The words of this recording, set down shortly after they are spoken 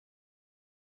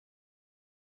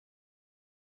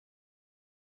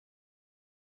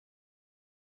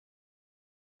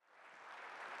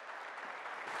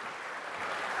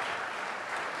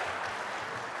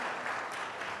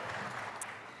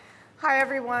Hi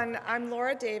everyone, I'm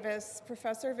Laura Davis,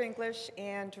 Professor of English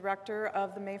and Director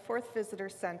of the May 4th Visitor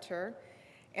Center,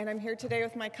 and I'm here today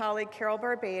with my colleague Carol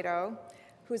Barbado,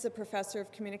 who's a Professor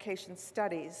of Communication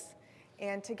Studies.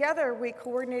 And together we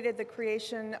coordinated the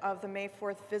creation of the May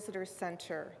 4th Visitor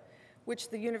Center, which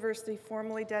the university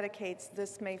formally dedicates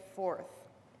this May 4th.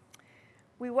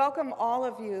 We welcome all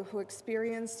of you who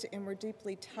experienced and were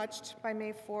deeply touched by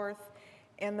May 4th,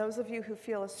 and those of you who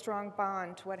feel a strong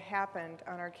bond to what happened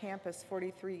on our campus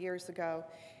 43 years ago.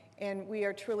 And we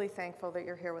are truly thankful that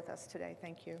you're here with us today.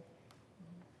 Thank you.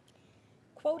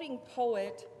 Quoting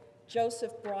poet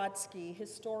Joseph Brodsky,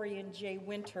 historian Jay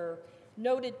Winter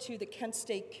noted to the Kent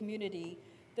State community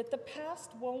that the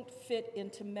past won't fit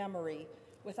into memory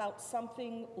without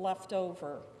something left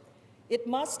over. It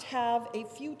must have a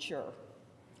future.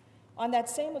 On that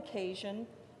same occasion,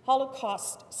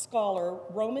 Holocaust scholar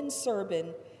Roman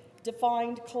Serbin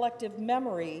defined collective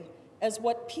memory as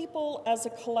what people as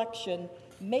a collection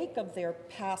make of their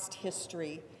past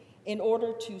history in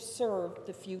order to serve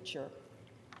the future.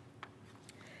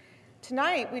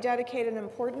 Tonight, we dedicate an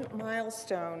important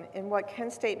milestone in what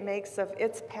Kent State makes of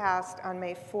its past on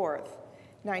May 4th,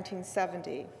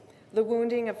 1970, the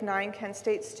wounding of 9 Kent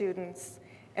State students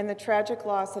and the tragic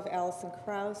loss of Allison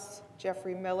Krauss,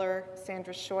 Jeffrey Miller,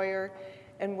 Sandra Scheuer,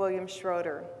 and William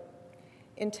Schroeder.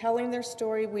 In telling their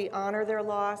story, we honor their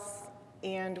loss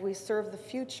and we serve the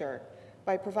future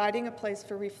by providing a place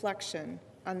for reflection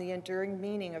on the enduring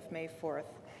meaning of May 4th,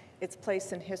 its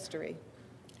place in history.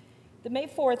 The May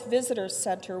 4th Visitor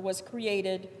Center was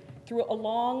created through a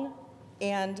long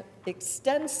and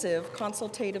extensive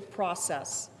consultative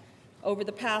process. Over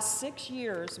the past 6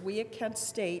 years, we at Kent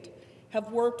State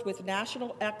have worked with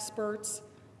national experts,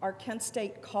 our Kent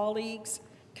State colleagues,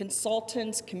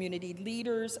 consultants, community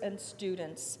leaders, and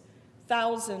students,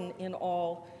 1,000 in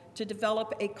all, to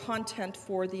develop a content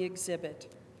for the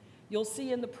exhibit. You'll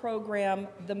see in the program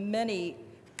the many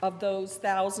of those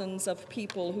thousands of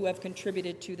people who have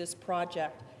contributed to this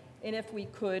project. And if we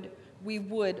could, we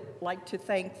would like to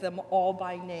thank them all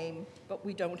by name, but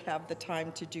we don't have the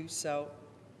time to do so.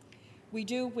 We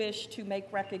do wish to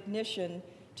make recognition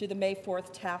to the May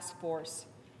 4th Task Force,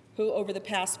 who over the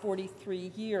past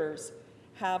 43 years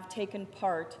have taken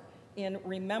part in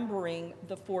remembering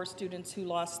the 4 students who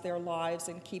lost their lives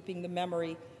and keeping the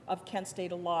memory of Kent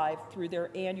State alive through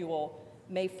their annual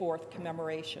May 4th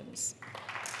commemorations.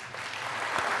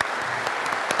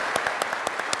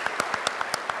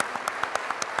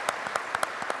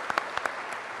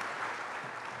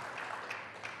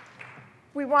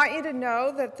 We want you to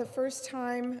know that the first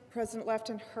time President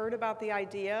Lefton heard about the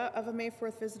idea of a May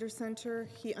 4th Visitor Center,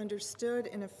 he understood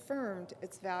and affirmed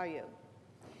its value.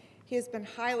 He has been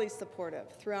highly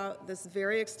supportive throughout this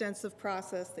very extensive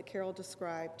process that Carol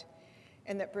described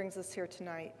and that brings us here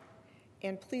tonight.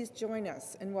 And please join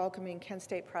us in welcoming Kent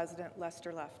State President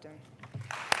Lester Lefton.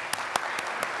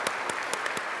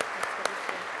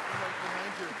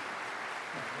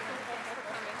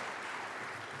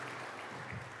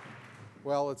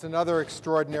 Well, it's another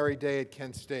extraordinary day at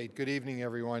Kent State. Good evening,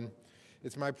 everyone.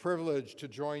 It's my privilege to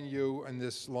join you on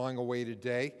this long-awaited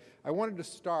day. I wanted to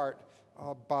start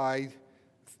by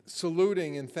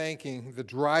saluting and thanking the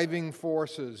driving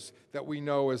forces that we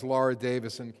know as Laura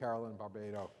Davis and Carolyn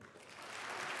Barbado.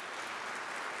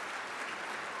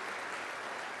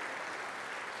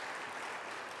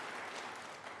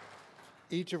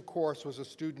 Each, of course, was a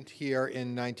student here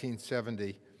in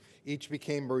 1970. Each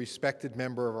became a respected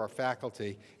member of our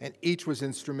faculty, and each was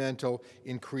instrumental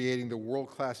in creating the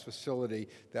world-class facility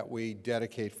that we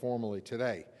dedicate formally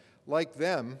today. Like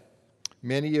them,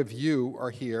 many of you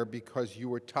are here because you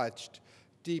were touched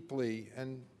deeply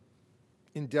and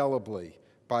indelibly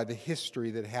by the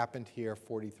history that happened here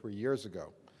 43 years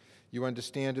ago. You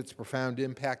understand its profound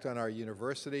impact on our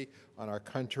university, on our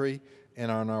country, and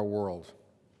on our world.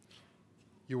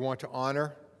 You want to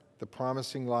honor the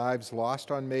promising lives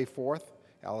lost on May 4th,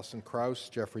 Allison Krauss,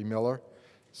 Jeffrey Miller,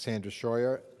 Sandra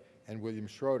Scheuer, and William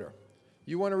Schroeder.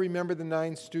 You want to remember the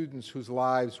 9 students whose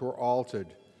lives were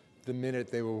altered the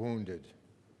minute they were wounded.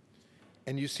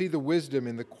 And you see the wisdom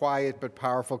in the quiet but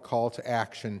powerful call to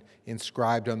action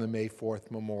inscribed on the May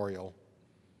 4th memorial.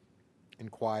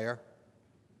 Inquire,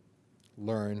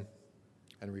 learn,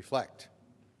 and reflect.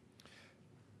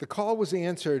 The call was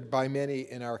answered by many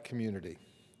in our community.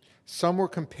 Some were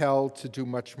compelled to do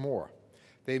much more.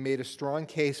 They made a strong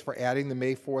case for adding the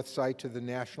May 4th site to the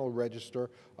National Register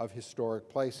of Historic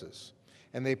Places,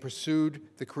 and they pursued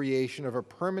the creation of a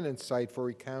permanent site for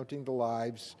recounting the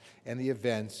lives and the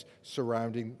events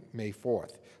surrounding May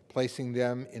 4th, placing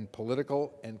them in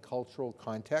political and cultural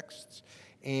contexts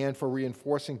and for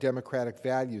reinforcing democratic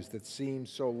values that seem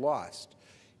so lost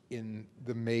in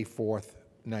the May 4th,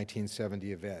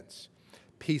 1970 events.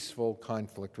 Peaceful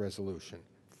conflict resolution,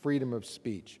 freedom of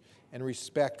speech, and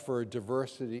respect for a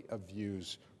diversity of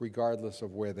views, regardless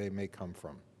of where they may come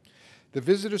from. The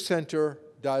Visitor Center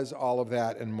does all of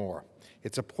that and more.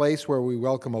 It's a place where we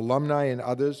welcome alumni and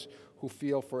others who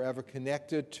feel forever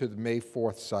connected to the May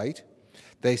 4th site.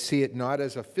 They see it not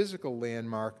as a physical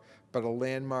landmark, but a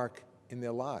landmark in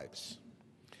their lives.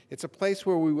 It's a place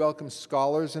where we welcome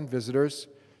scholars and visitors,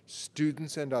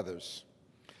 students and others.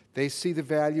 They see the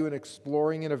value in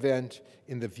exploring an event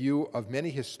in the view of many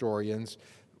historians,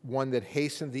 one that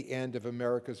hastened the end of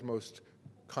America's most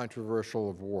controversial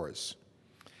of wars.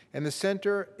 And the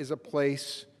center is a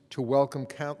place to welcome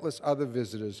countless other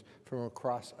visitors from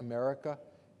across America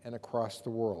and across the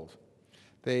world.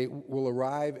 They will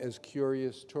arrive as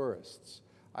curious tourists.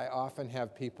 I often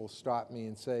have people stop me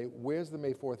and say, "Where's the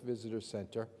May 4th Visitor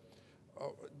Center?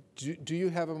 Do you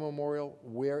have a memorial?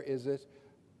 Where is it?"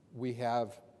 We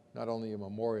have not only a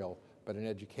memorial, but an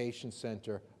education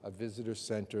center, a visitor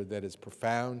center that is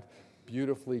profound,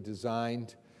 beautifully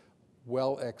designed,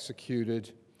 well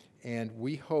executed, and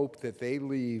we hope that they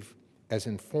leave as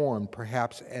informed,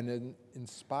 perhaps, and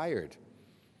inspired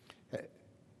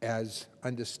as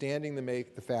understanding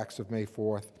the facts of May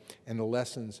 4th and the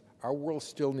lessons our world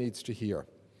still needs to hear.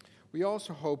 We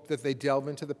also hope that they delve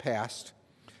into the past.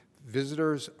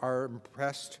 Visitors are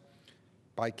impressed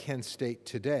by Kent State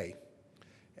today.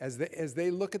 As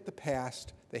they look at the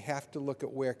past, they have to look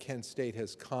at where Kent State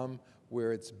has come,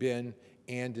 where it's been,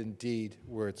 and indeed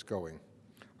where it's going.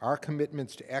 Our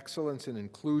commitments to excellence and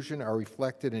inclusion are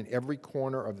reflected in every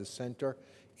corner of the center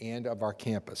and of our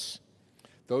campus.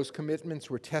 Those commitments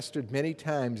were tested many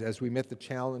times as we met the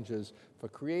challenges for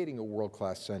creating a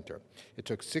world-class center. It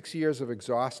took 6 years of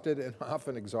exhausted and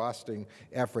often exhausting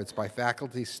efforts by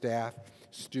faculty, staff,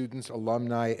 students,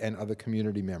 alumni, and other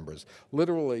community members.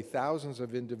 Literally, thousands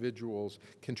of individuals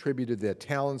contributed their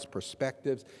talents,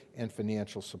 perspectives, and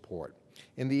financial support.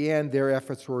 In the end, their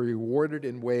efforts were rewarded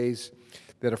in ways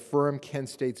that affirm Kent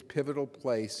State's pivotal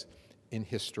place in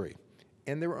history,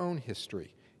 and their own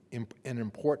history, an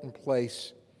important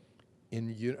place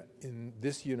in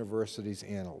this university's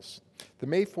annals. The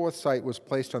May 4th site was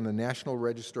placed on the National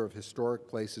Register of Historic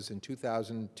Places in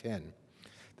 2010.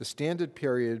 The standard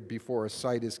period before a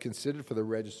site is considered for the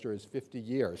register is 50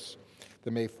 years.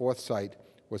 The May 4th site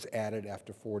was added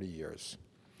after 40 years.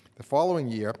 The following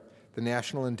year, the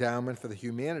National Endowment for the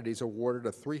Humanities awarded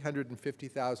a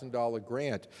 $350,000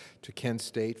 grant to Kent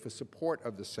State for support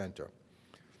of the center.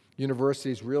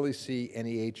 Universities really see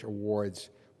NEH awards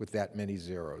with that many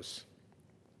zeros.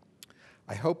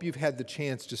 I hope you've had the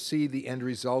chance to see the end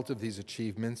result of these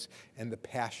achievements and the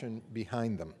passion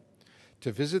behind them.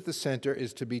 To visit the center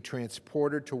is to be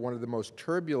transported to one of the most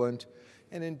turbulent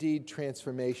and indeed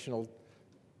transformational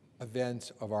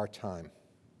events of our time.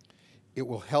 It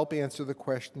will help answer the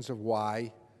questions of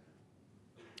why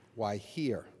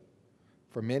here.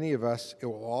 For many of us, it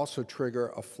will also trigger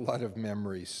a flood of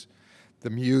memories. The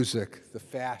music, the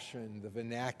fashion, the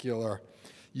vernacular.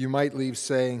 You might leave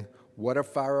saying, "What a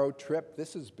faro trip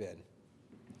this has been."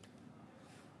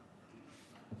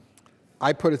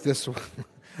 I put it this way.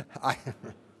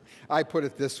 I put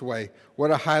it this way.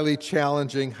 What a highly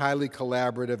challenging, highly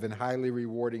collaborative, and highly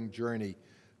rewarding journey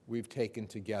we've taken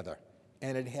together.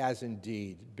 And it has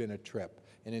indeed been a trip,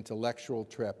 an intellectual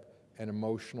trip, an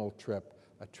emotional trip,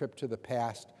 a trip to the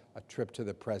past, a trip to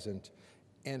the present,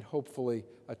 and hopefully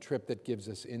a trip that gives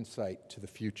us insight to the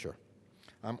future.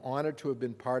 I'm honored to have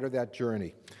been part of that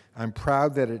journey. I'm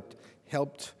proud that it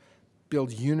helped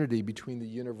build unity between the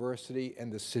university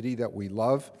and the city that we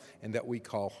love and that we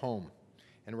call home.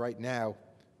 And right now,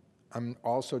 I'm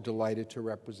also delighted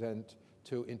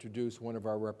to introduce one of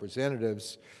our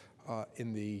representatives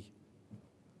in the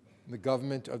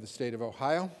government of the state of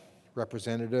Ohio,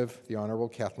 Representative, the Honorable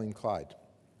Kathleen Clyde.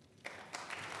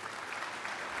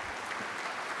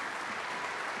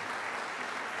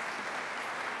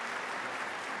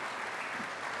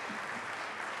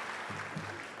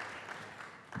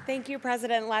 Thank you,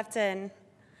 President Lefton.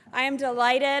 I am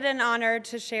delighted and honored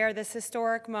to share this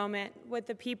historic moment with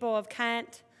the people of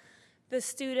Kent, the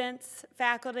students,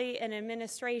 faculty, and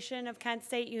administration of Kent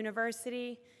State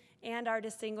University, and our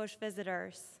distinguished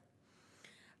visitors.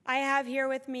 I have here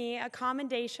with me a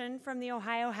commendation from the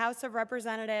Ohio House of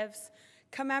Representatives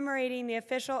commemorating the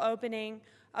official opening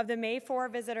of the May 4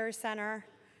 Visitor Center,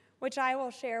 which I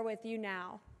will share with you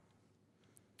now.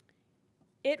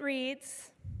 It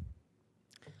reads,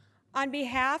 On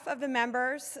behalf of the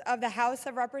members of the House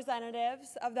of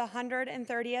Representatives of the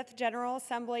 130th General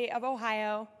Assembly of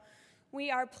Ohio, we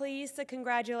are pleased to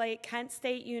congratulate Kent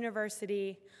State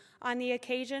University on the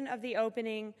occasion of the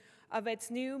opening of its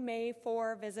new May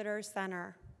 4 Visitor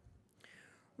Center.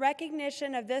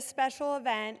 Recognition of this special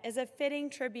event is a fitting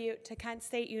tribute to Kent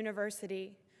State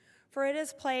University, for it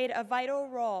has played a vital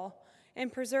role in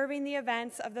preserving the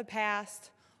events of the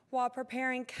past while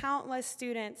preparing countless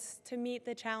students to meet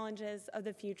the challenges of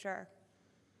the future.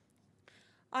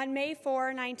 On May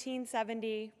 4,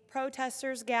 1970,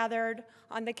 protesters gathered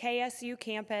on the KSU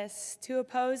campus to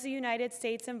oppose the United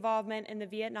States' involvement in the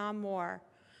Vietnam War.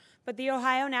 But the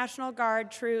Ohio National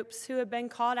Guard troops, who had been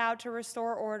called out to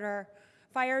restore order,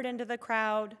 fired into the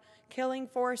crowd, killing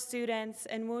 4 students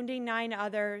and wounding 9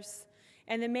 others.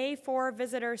 And the May 4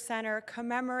 Visitor Center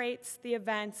commemorates the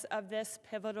events of this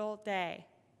pivotal day.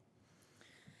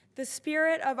 The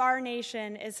spirit of our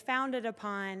nation is founded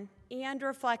upon and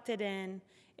reflected in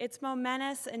its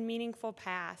momentous and meaningful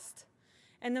past,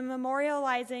 and the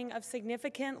memorializing of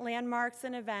significant landmarks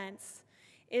and events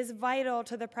is vital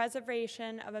to the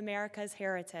preservation of America's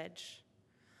heritage.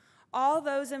 All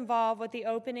those involved with the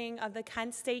opening of the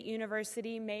Kent State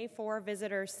University May 4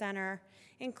 Visitor Center,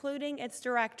 including its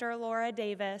director, Laura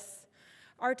Davis,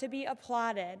 are to be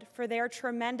applauded for their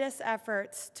tremendous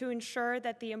efforts to ensure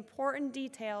that the important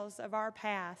details of our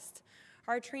past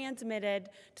are transmitted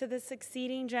to the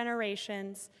succeeding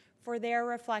generations for their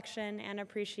reflection and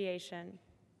appreciation.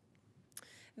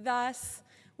 Thus,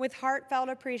 with heartfelt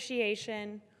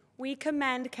appreciation, we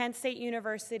commend Kent State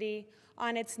University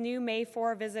on its new May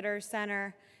 4 Visitor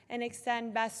Center and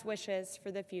extend best wishes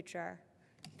for the future.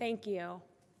 Thank you.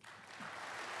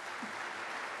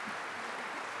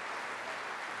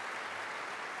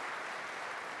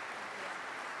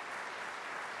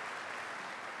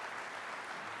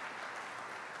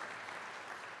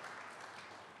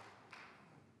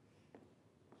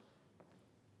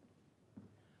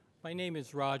 My name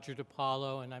is Roger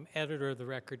DiPaolo, and I'm editor of the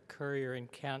Record Courier in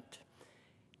Kent.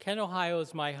 Kent, Ohio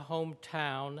is my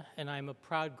hometown, and I'm a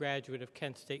proud graduate of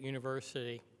Kent State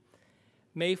University.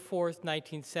 May 4th,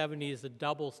 1970 is a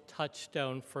double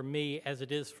touchstone for me, as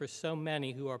it is for so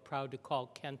many who are proud to call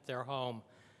Kent their home.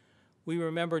 We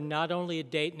remember not only a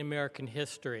date in American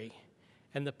history,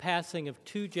 and the passing of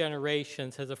 2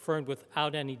 generations has affirmed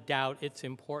without any doubt its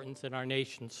importance in our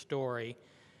nation's story,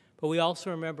 but we also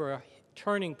remember a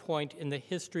turning point in the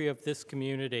history of this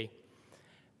community.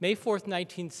 May 4th,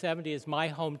 1970 is my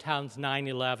hometown's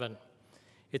 9/11.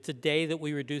 It's a day that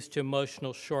we reduce to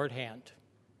emotional shorthand,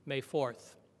 May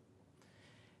 4th.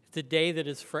 It's a day that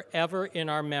is forever in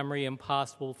our memory,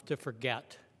 impossible to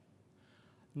forget.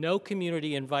 No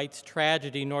community invites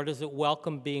tragedy, nor does it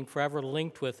welcome being forever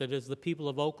linked with it, as the people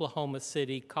of Oklahoma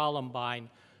City, Columbine,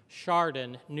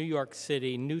 Chardon, New York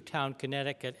City, Newtown,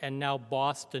 Connecticut, and now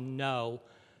Boston know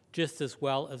just as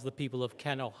well as the people of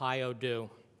Kent, Ohio do.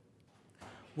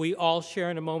 We all share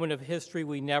in a moment of history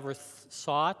we never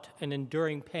sought, an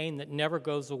enduring pain that never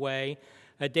goes away,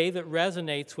 a day that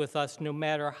resonates with us no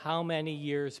matter how many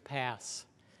years pass.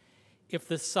 If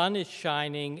the sun is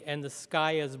shining and the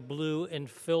sky is blue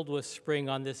and filled with spring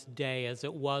on this day, as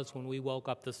it was when we woke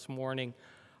up this morning,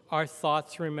 our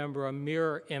thoughts remember a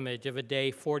mirror image of a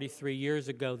day 43 years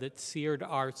ago that seared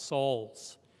our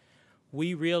souls.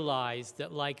 We realized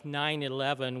that like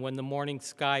 9/11, when the morning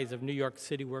skies of New York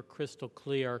City were crystal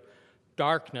clear,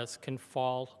 darkness can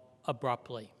fall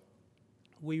abruptly.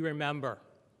 We remember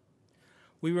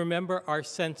our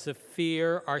sense of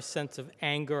fear, our sense of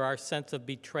anger, our sense of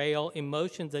betrayal,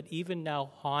 emotions that even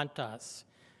now haunt us.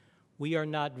 We are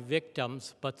not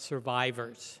victims, but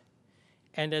survivors.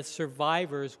 And as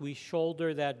survivors, we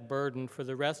shoulder that burden for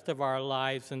the rest of our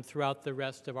lives and throughout the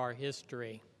rest of our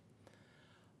history.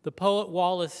 The poet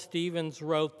Wallace Stevens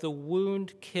wrote, "The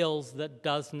wound kills that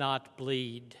does not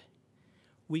bleed."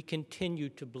 We continue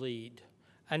to bleed,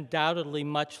 undoubtedly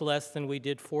much less than we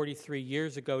did 43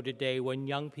 years ago today when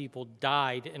young people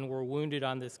died and were wounded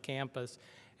on this campus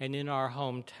and in our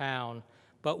hometown.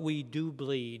 But we do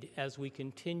bleed as we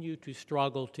continue to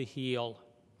struggle to heal.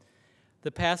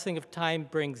 The passing of time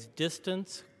brings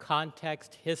distance,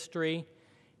 context, history,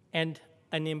 and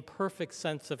an imperfect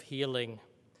sense of healing.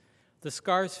 The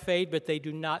scars fade, but they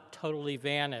do not totally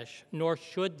vanish, nor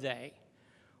should they.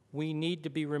 We need to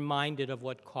be reminded of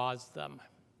what caused them.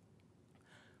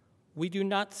 We do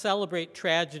not celebrate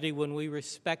tragedy when we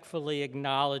respectfully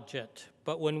acknowledge it,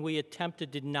 but when we attempt to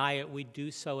deny it, we do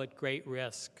so at great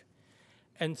risk.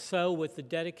 And so, with the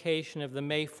dedication of the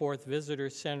May 4th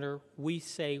Visitor Center, we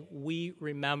say, we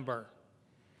remember.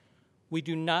 We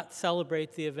do not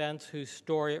celebrate the events whose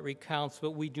story it recounts,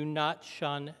 but we do not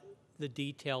shun the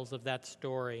details of that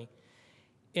story.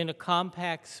 In a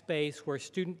compact space where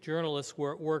student journalists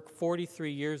were at work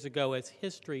 43 years ago as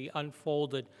history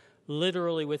unfolded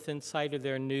literally within sight of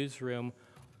their newsroom,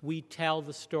 we tell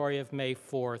the story of May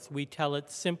 4th. We tell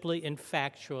it simply and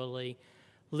factually,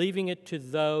 leaving it to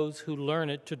those who learn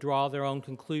it to draw their own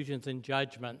conclusions and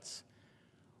judgments,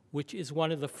 which is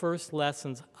one of the first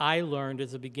lessons I learned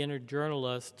as a beginner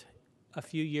journalist a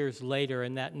few years later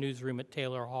in that newsroom at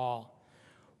Taylor Hall.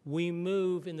 We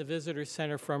move in the visitor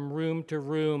center from room to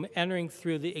room, entering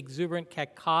through the exuberant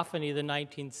cacophony of the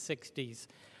 1960s,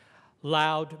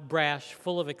 loud, brash,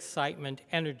 full of excitement,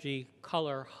 energy,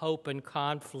 color, hope, and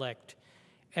conflict.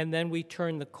 And then we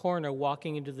turn the corner,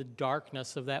 walking into the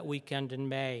darkness of that weekend in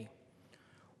May.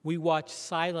 We watch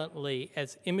silently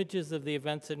as images of the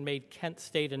events that made Kent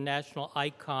State a national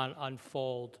icon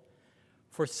unfold.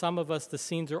 For some of us, the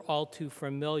scenes are all too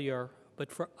familiar, but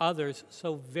for others,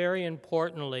 so very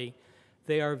importantly,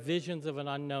 they are visions of an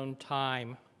unknown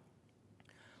time.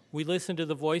 We listen to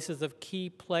the voices of key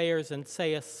players and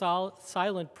say a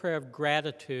silent prayer of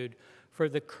gratitude for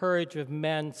the courage of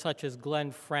men such as Glenn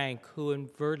Frank, who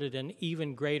averted an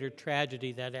even greater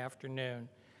tragedy that afternoon.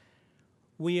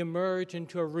 We emerge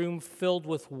into a room filled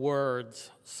with words,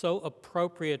 so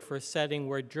appropriate for a setting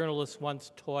where journalists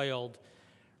once toiled,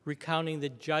 recounting the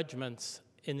judgments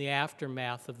in the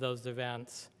aftermath of those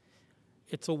events.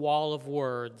 It's a wall of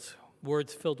words,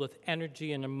 words filled with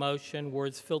energy and emotion,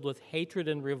 words filled with hatred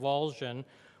and revulsion,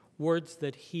 words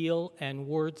that heal and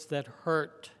words that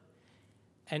hurt.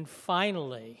 And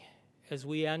finally, as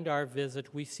we end our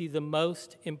visit, we see the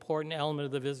most important element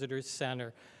of the Visitor's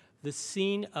Center, the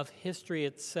scene of history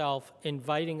itself,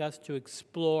 inviting us to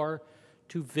explore,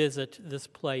 to visit this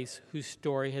place whose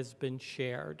story has been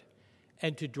shared,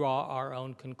 and to draw our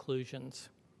own conclusions.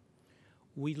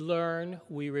 We learn,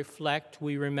 we reflect,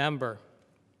 we remember.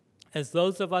 As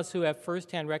those of us who have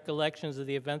firsthand recollections of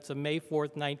the events of May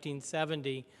 4th,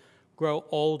 1970, grow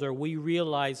older, we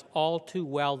realize all too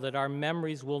well that our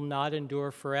memories will not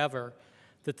endure forever,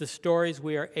 that the stories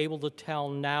we are able to tell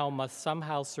now must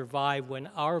somehow survive when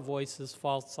our voices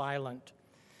fall silent.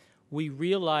 We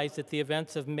realize that the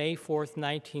events of May 4th,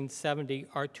 1970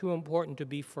 are too important to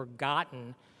be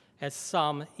forgotten, as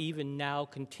some even now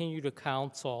continue to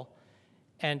counsel,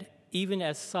 and even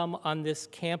as some on this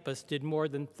campus did more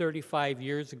than 35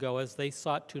 years ago as they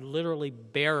sought to literally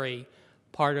bury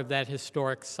part of that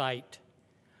historic site.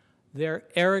 Their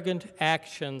arrogant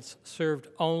actions served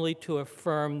only to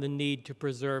affirm the need to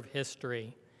preserve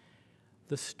history.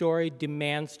 The story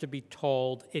demands to be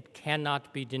told. It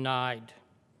cannot be denied.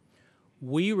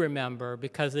 We remember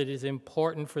because it is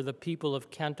important for the people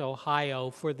of Kent, Ohio,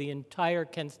 for the entire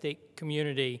Kent State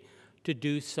community to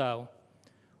do so.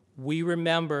 We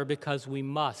remember because we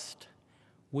must.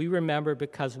 We remember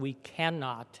because we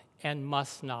cannot and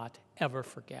must not ever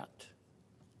forget.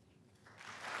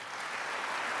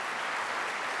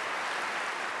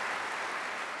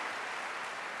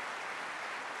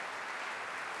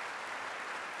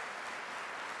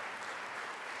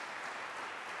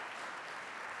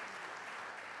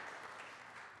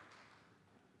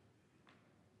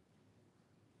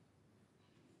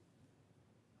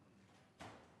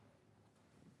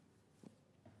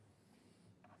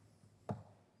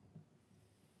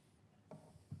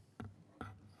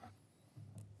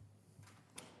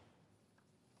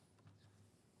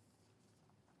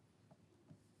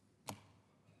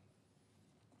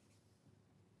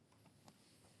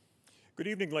 Good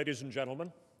evening, ladies and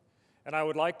gentlemen, and I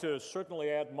would like to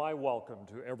certainly add my welcome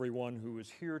to everyone who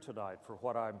is here tonight for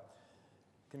what I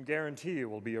can guarantee you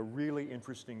will be a really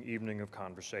interesting evening of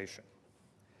conversation.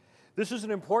 This is an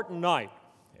important night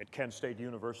at Kent State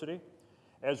University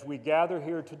as we gather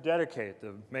here to dedicate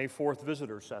the May 4th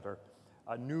Visitor Center,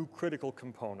 a new critical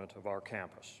component of our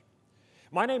campus.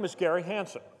 My name is Gary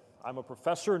Hansen. I'm a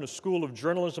professor in the School of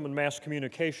Journalism and Mass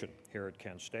Communication here at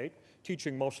Kent State,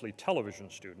 teaching mostly television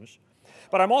students.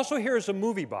 But I'm also here as a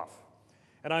movie buff,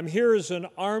 and I'm here as an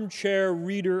armchair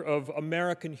reader of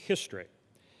American history.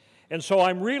 And so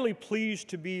I'm really pleased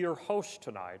to be your host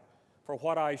tonight for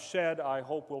what I said I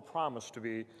hope will promise to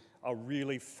be a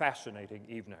really fascinating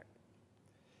evening.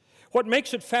 What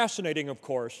makes it fascinating, of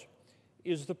course,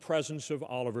 is the presence of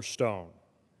Oliver Stone.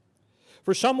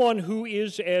 For someone who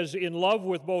is as in love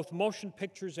with both motion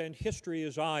pictures and history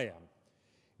as I am,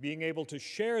 being able to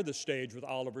share the stage with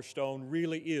Oliver Stone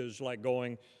really is like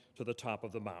going to the top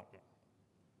of the mountain.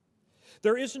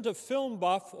 There isn't a film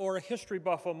buff or a history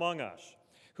buff among us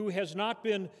who has not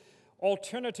been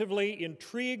alternatively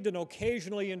intrigued and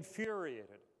occasionally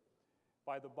infuriated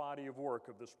by the body of work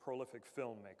of this prolific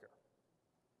filmmaker.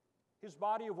 His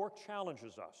body of work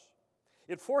challenges us.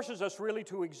 It forces us really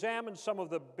to examine some of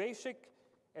the basic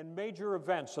and major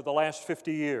events of the last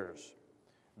 50 years.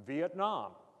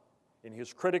 Vietnam, in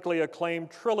his critically acclaimed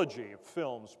trilogy of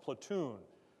films, Platoon,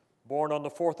 Born on the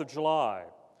 4th of July,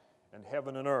 and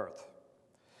Heaven and Earth.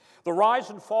 The rise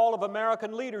and fall of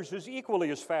American leaders is equally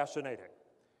as fascinating,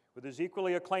 with his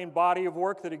equally acclaimed body of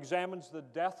work that examines the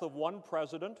death of one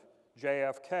president,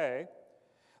 JFK,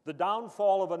 the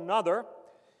downfall of another,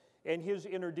 and his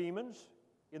inner demons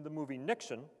in the movie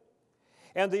Nixon,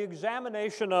 and the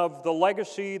examination of the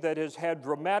legacy that has had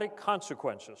dramatic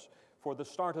consequences for the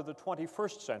start of the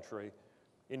 21st century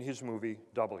in his movie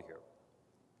W.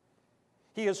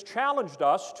 He has challenged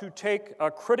us to take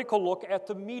a critical look at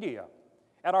the media,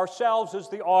 at ourselves as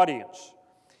the audience,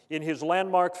 in his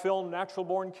landmark film Natural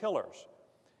Born Killers,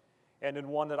 and in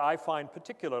one that I find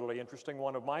particularly interesting,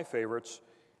 one of my favorites,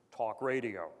 Talk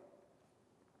Radio.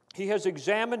 He has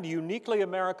examined uniquely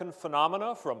American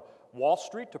phenomena from Wall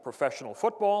Street to professional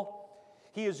football.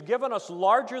 He has given us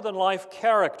larger-than-life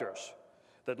characters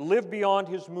that live beyond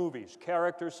his movies,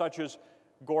 characters such as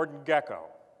Gordon Gekko,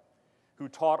 who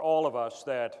taught all of us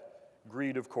that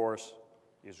greed, of course,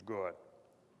 is good.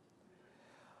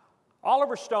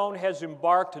 Oliver Stone has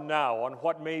embarked now on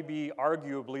what may be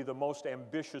arguably the most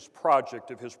ambitious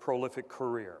project of his prolific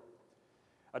career,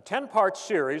 a 10-part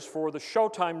series for the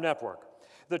Showtime network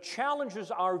that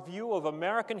challenges our view of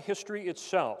American history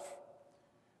itself.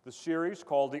 The series,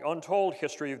 called The Untold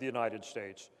History of the United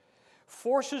States,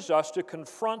 forces us to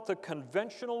confront the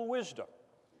conventional wisdom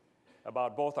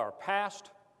about both our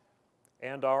past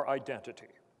and our identity.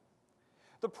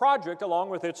 The project, along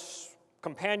with its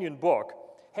companion book,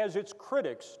 has its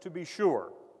critics, to be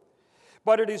sure,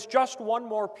 but it is just one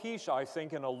more piece, I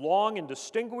think, in a long and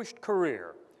distinguished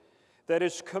career that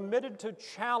is committed to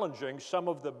challenging some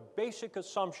of the basic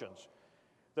assumptions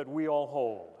that we all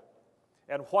hold.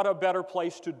 And what a better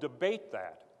place to debate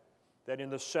that than in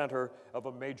the center of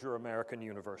a major American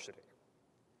university.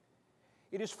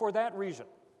 It is for that reason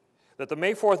that the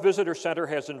May 4th Visitor Center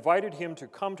has invited him to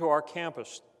come to our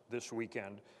campus this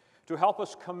weekend to help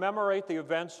us commemorate the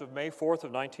events of May 4th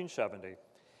of 1970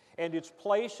 and its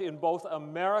place in both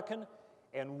American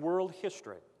and world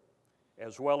history,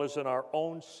 as well as in our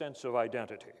own sense of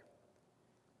identity.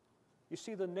 You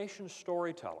see, the nation's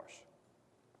storytellers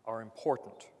are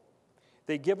important.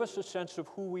 They give us a sense of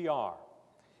who we are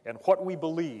and what we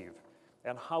believe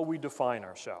and how we define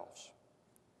ourselves.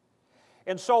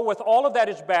 And so, with all of that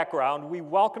as background, we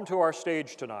welcome to our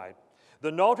stage tonight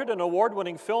the noted and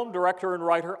award-winning film director and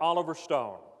writer Oliver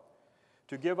Stone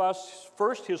to give us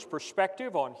first his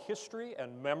perspective on history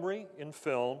and memory in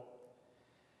film,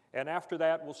 and after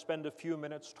that we'll spend a few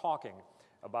minutes talking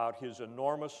about his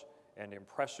enormous and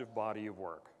impressive body of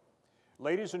work.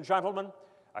 Ladies and gentlemen,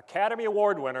 Academy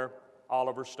Award winner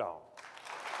Oliver Stone.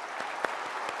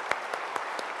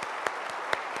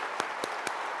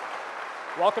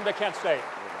 Welcome to Kent State.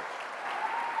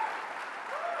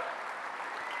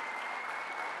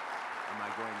 Am I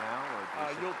going now?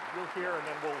 Or you'll hear, and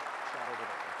then we'll chat over there.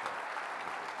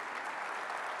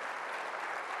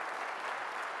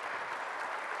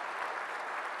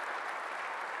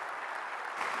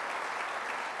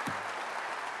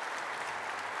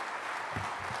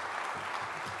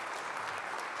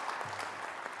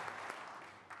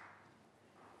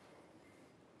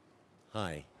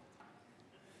 Hi.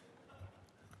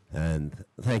 And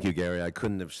thank you, Gary. I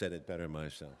couldn't have said it better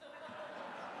myself.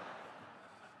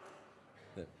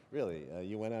 Really,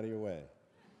 you went out of your way.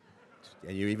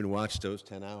 And you even watched those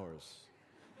 10 hours.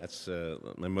 That's,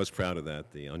 I'm most proud of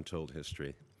that, the Untold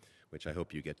History, which I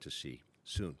hope you get to see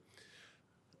soon.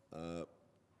 There's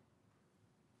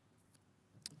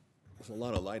a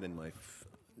lot of light in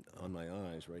on my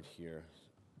eyes right here.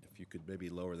 If you could maybe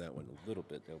lower that one a little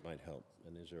bit, that might help.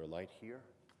 And is there a light here?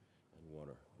 And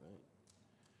water, right?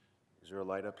 Is there a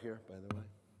light up here, by the way?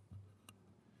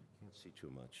 Can't see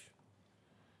too much.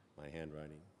 My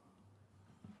handwriting.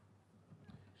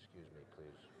 Excuse me,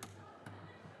 please.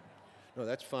 No,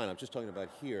 that's fine. I'm just talking about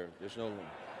here. There's no...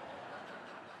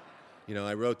 You know,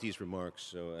 I wrote these remarks,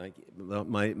 so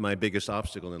my biggest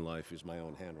obstacle in life is my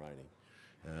own handwriting.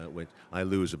 When I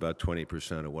lose about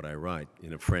 20% of what I write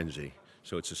in a frenzy.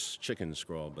 So it's a chicken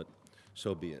scrawl, but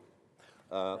so be it.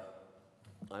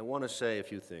 I want to say a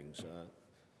few things.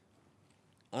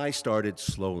 I started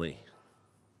slowly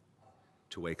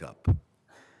to wake up.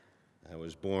 I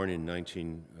was born in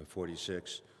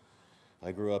 1946.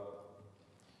 I grew up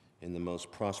in the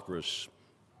most prosperous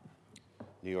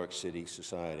New York City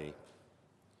society.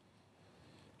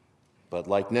 But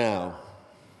like now,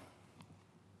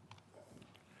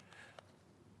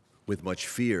 with much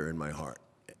fear in my heart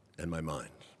and my mind.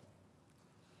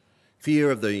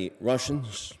 Fear of the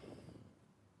Russians,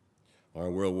 our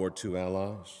World War II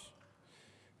allies.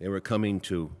 They were coming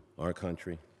to our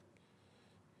country,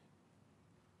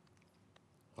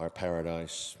 our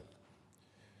paradise,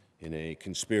 in a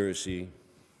conspiracy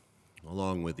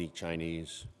along with the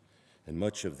Chinese and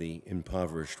much of the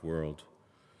impoverished world,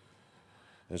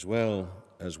 as well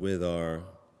as with our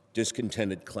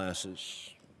discontented classes,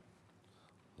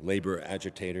 labor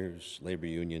agitators, labor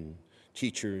union,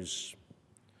 teachers,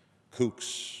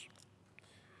 kooks,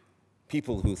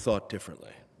 people who thought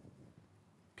differently,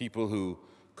 people who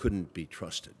couldn't be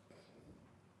trusted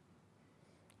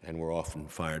and were often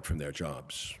fired from their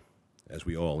jobs, as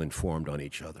we all informed on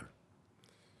each other.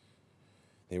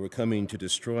 They were coming to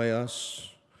destroy us,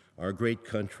 our great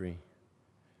country,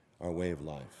 our way of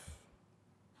life.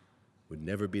 Would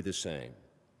never be the same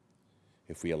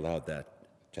if we allowed that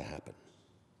to happen.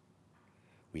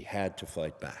 We had to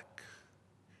fight back.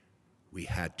 We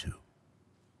had to.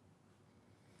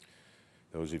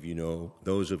 Those of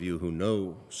you who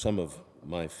know some of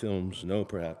my films know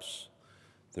perhaps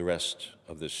the rest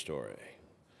of this story.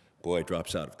 Boy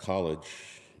drops out of college,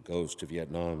 goes to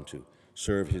Vietnam to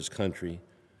serve his country,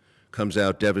 comes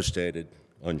out devastated,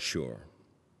 unsure,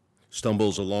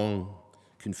 stumbles along,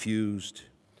 confused,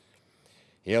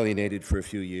 alienated for a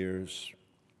few years,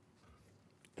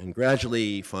 and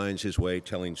gradually finds his way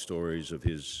telling stories of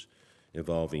his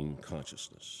evolving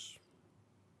consciousness.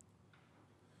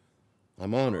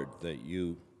 I'm honored that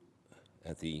you,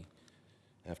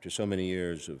 after so many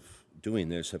years of doing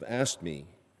this, have asked me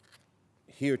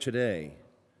here today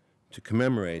to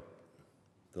commemorate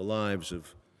the lives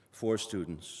of 4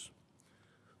 students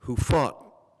who fought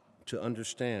to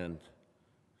understand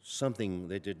something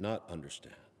they did not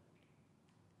understand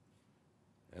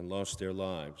and lost their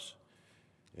lives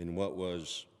in what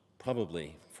was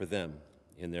probably, for them,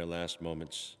 in their last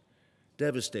moments,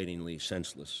 devastatingly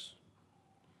senseless,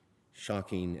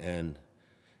 shocking, and,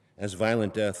 as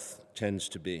violent death tends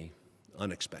to be,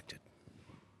 unexpected.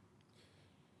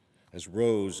 As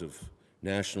rows of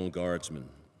National Guardsmen,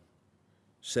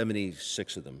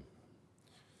 76 of them,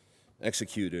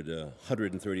 executed a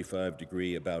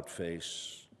 135-degree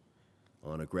about-face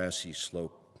on a grassy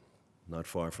slope not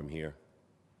far from here.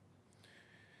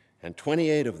 And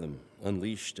 28 of them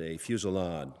unleashed a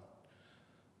fusillade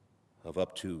of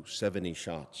up to 70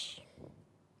 shots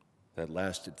that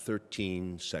lasted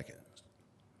 13 seconds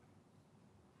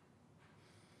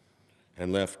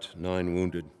and left 9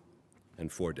 wounded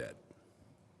and 4 dead.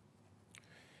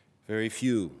 Very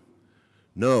few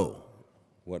know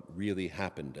what really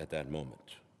happened at that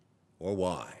moment or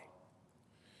why.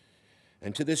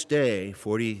 And to this day,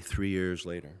 43 years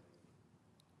later,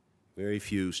 very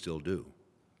few still do.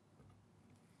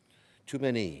 Too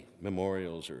many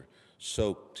memorials are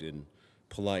soaked in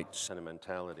polite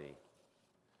sentimentality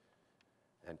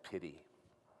and pity.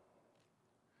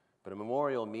 But a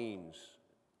memorial means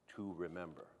to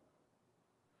remember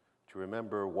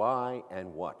why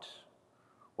and what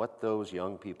those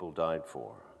young people died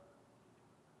for,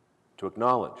 to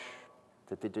acknowledge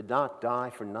that they did not die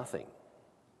for nothing,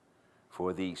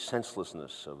 for the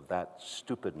senselessness of that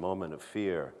stupid moment of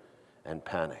fear and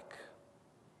panic.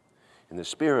 In the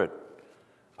spirit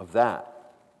of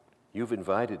that, you've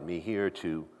invited me here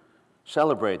to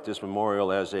celebrate this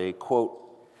memorial as a, quote,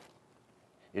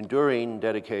 enduring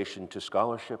dedication to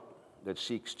scholarship that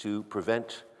seeks to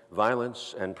prevent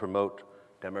violence and promote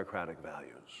democratic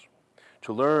values,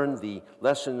 to learn the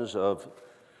lessons of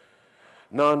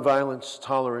nonviolence,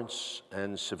 tolerance,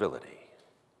 and civility,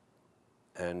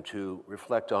 and to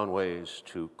reflect on ways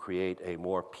to create a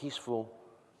more peaceful,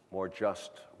 more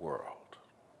just world.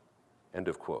 End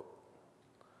of quote.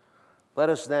 Let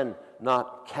us then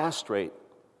not castrate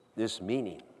this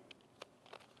meaning,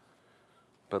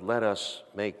 but let us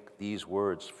make these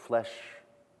words flesh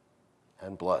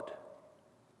and blood.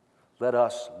 Let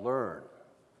us learn.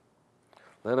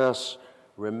 Let us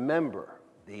remember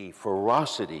the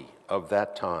ferocity of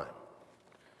that time.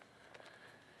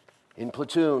 In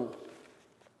Platoon,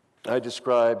 I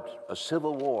described a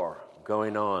civil war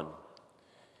going on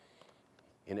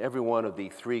in every one of the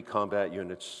 3 combat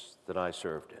units that I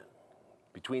served in,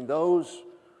 between those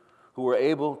who were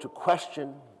able to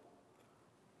question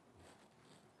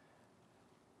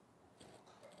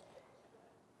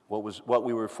what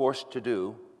we were forced to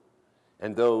do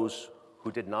and those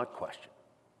who did not question.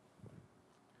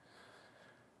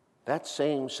 That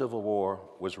same civil war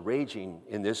was raging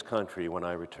in this country when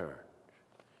I returned.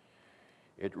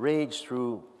 It raged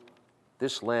through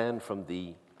this land from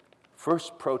the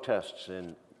first protests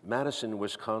in Madison,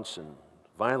 Wisconsin,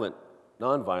 violent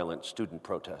nonviolent student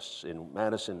protests in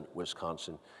Madison,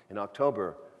 Wisconsin in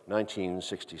October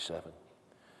 1967,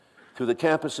 through the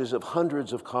campuses of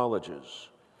hundreds of colleges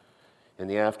in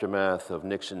the aftermath of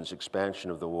Nixon's expansion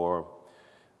of the war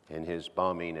and his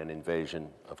bombing and invasion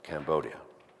of Cambodia.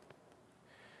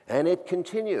 And it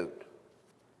continued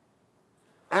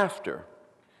after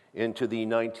into the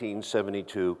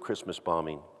 1972 Christmas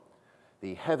bombing,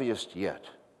 the heaviest yet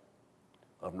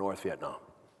of North Vietnam,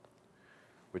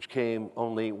 which came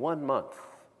only 1 month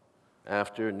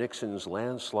after Nixon's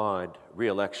landslide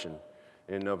re-election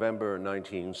in November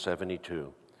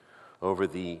 1972 over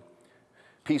the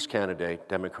peace candidate,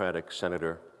 Democratic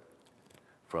senator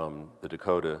from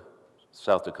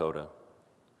South Dakota,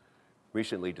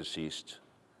 recently deceased,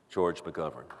 George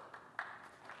McGovern.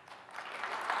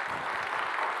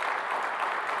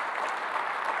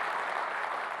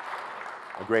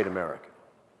 A great American.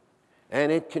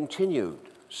 And it continued,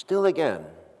 still again,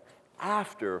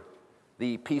 after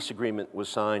the peace agreement was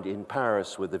signed in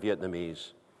Paris with the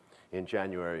Vietnamese in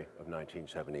January of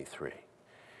 1973.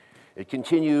 It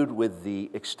continued with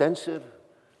the extensive,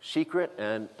 secret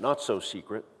and not so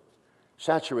secret,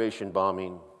 saturation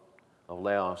bombing of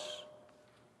Laos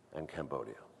and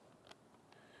Cambodia,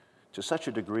 to such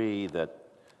a degree that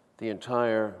the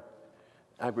entire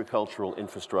agricultural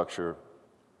infrastructure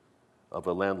of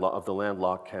the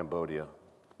landlocked Cambodia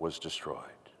was destroyed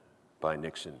by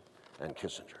Nixon and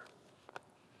Kissinger.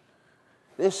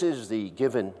 This is the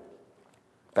given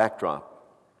backdrop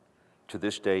to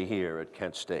this day here at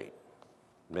Kent State,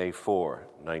 May 4,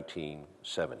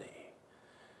 1970.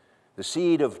 The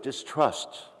seed of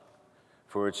distrust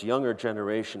for its younger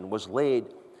generation was laid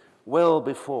well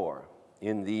before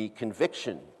in the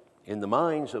conviction in the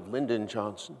minds of Lyndon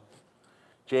Johnson,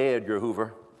 J. Edgar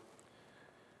Hoover,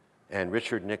 and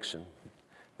Richard Nixon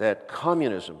that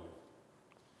communism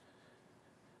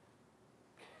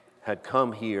had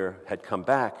come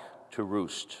back to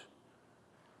roost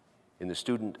in the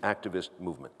student activist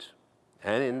movement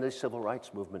and in the civil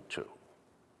rights movement too.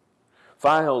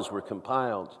 Files were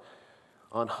compiled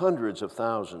on hundreds of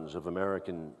thousands of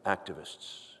American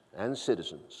activists and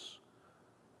citizens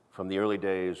from the early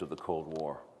days of the Cold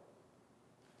War.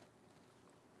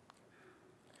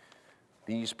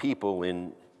 These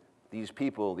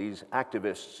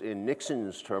activists, in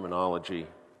Nixon's terminology,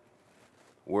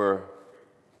 were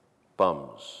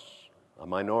bums, a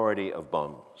minority of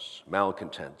bums,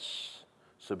 malcontents,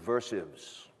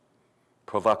 subversives,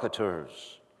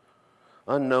 provocateurs,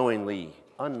 unknowingly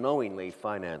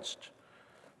financed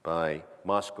by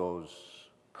Moscow's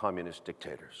communist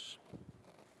dictators.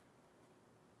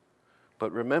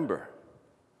 But remember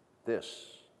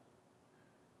this: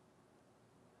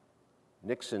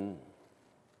 Nixon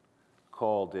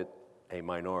called it a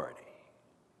minority,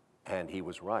 and he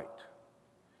was right.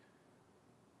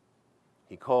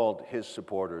 He called his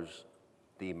supporters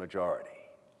the majority.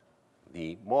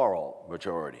 The moral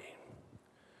majority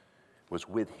was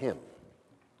with him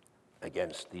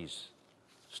against these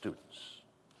students.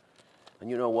 And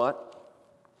you know what?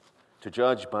 To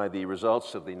judge by the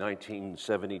results of the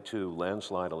 1972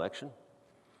 landslide election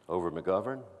over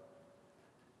McGovern,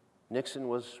 Nixon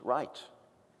was right,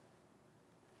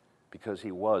 because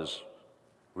he was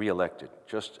reelected,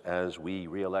 just as we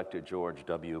reelected George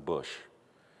W. Bush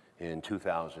in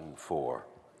 2004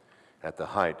 at the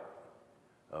height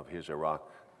of his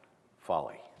Iraq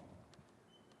folly.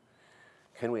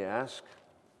 Can we ask,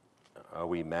 are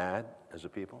we mad as a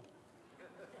people?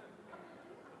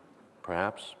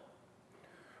 Perhaps.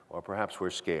 Or perhaps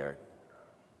we're scared.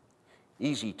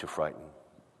 Easy to frighten,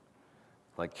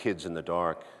 like kids in the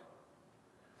dark,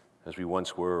 as we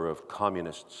once were of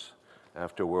communists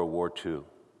after World War II,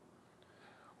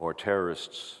 or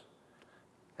terrorists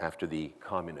after the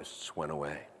communists went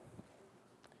away.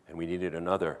 And we needed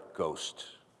another ghost.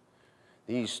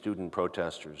 These student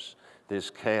protesters, this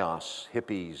chaos,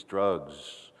 hippies,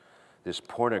 drugs, this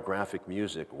pornographic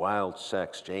music, wild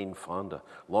sex, Jane Fonda,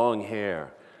 long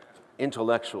hair,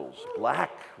 intellectuals,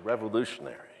 black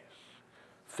revolutionaries,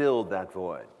 filled that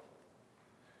void.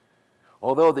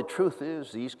 Although the truth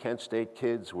is, these Kent State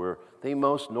kids were the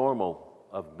most normal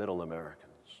of middle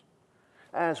Americans,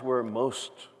 as were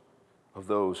most of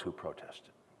those who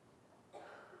protested.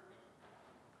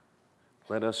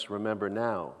 Let us remember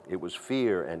now, it was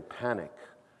fear and panic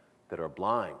that are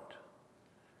blind,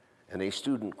 and a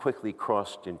student quickly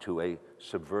crossed into a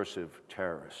subversive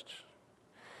terrorist.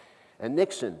 And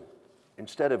Nixon,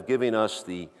 instead of giving us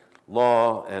the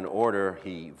law and order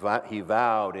he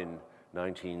vowed in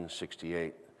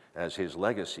 1968 as his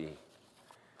legacy,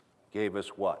 gave us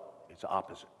what? Its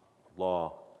opposite,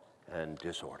 law and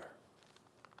disorder.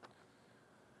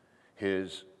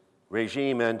 his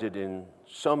regime ended in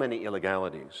so many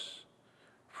illegalities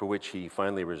for which he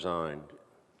finally resigned,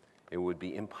 it would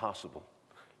be impossible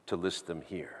to list them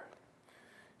here.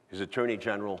 His attorney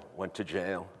general went to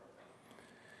jail.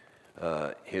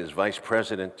 His vice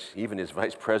president, even his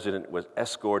vice president, was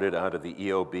escorted out of the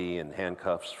EOB in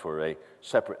handcuffs for a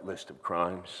separate list of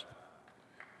crimes.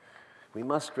 We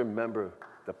must remember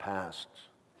the past.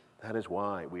 That is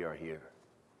why we are here.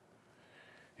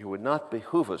 It would not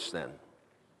behoove us then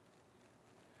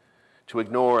to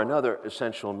ignore another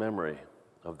essential memory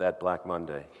of that Black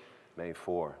Monday, May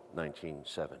 4,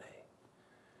 1970.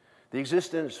 The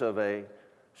existence of a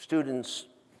student's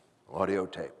audio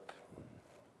tape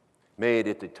made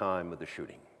at the time of the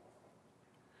shooting.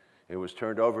 It was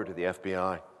turned over to the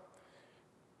FBI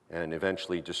and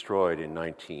eventually destroyed in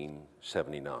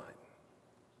 1979.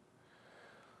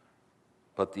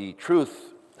 But the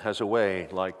truth has a way,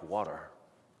 like water,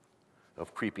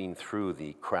 of creeping through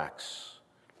the cracks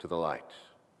to the light.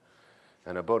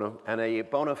 And a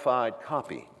bona fide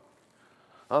copy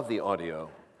of the audio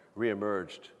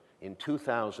reemerged in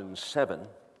 2007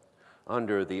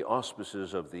 under the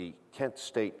auspices of the Kent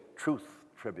State Truth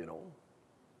Tribunal.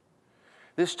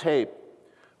 This tape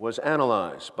was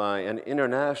analyzed by an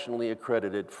internationally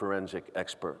accredited forensic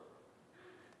expert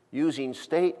using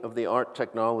state-of-the-art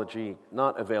technology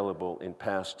not available in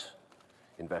past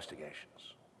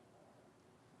investigations.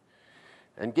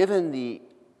 And given the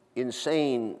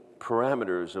insane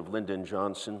parameters of Lyndon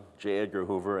Johnson, J. Edgar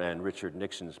Hoover, and Richard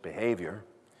Nixon's behavior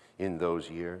in those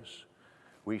years,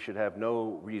 we should have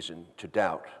no reason to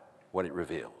doubt what it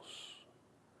reveals.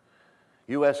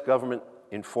 U.S. government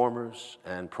informers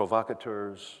and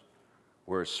provocateurs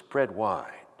were spread wide,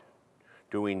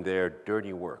 doing their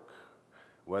dirty work,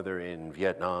 whether in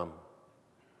Vietnam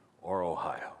or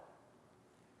Ohio.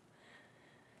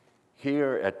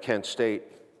 Here at Kent State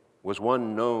was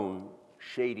one known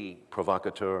shady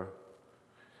provocateur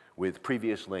with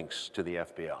previous links to the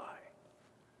FBI,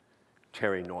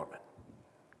 Terry Norman.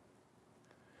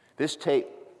 This tape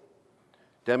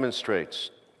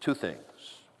demonstrates two things.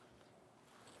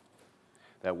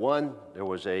 That one, there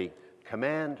was a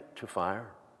command to fire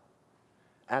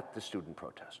at the student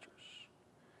protesters.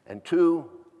 And two,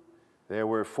 there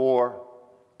were 4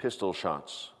 pistol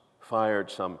shots fired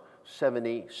some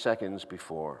 70 seconds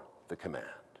before the command,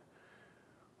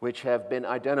 which have been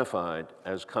identified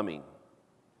as coming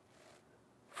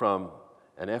from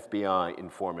an FBI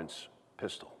informant's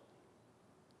pistol.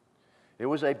 It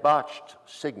was a botched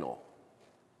signal,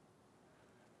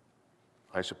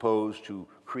 I suppose, to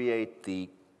create the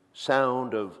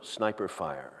sound of sniper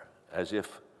fire, as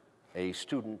if a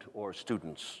student or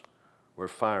students were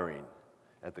firing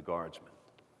at the guardsmen.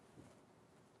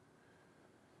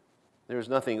 There's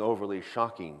nothing overly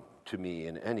shocking to me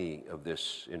in any of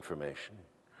this information,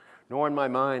 nor in my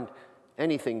mind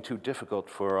anything too difficult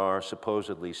for our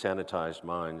supposedly sanitized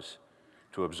minds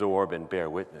to absorb and bear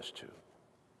witness to.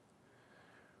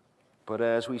 But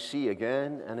as we see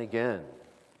again and again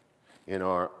in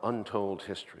our untold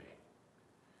history,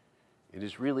 it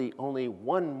is really only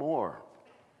one more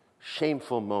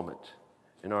shameful moment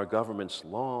in our government's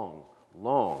long,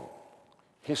 long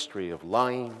history of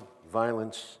lying,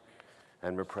 violence,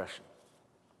 and repression.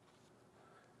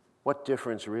 What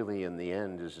difference really in the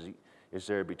end is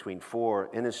there between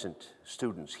 4 innocent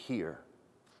students here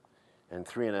and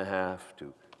 3.5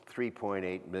 to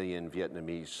 3.8 million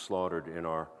Vietnamese slaughtered in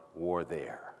our war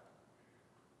there?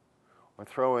 Or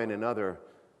throw in another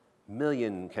 1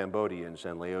 million Cambodians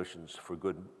and Laotians for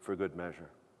good measure,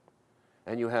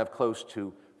 and you have close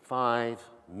to 5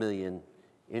 million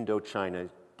Indochina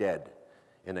dead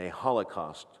in a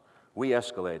Holocaust we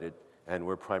escalated and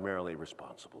were primarily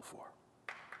responsible for.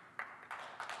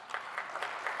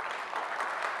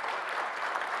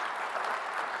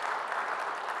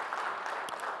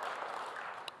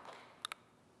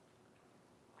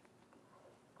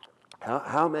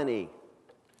 How many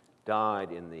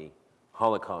died in the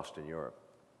Holocaust in Europe?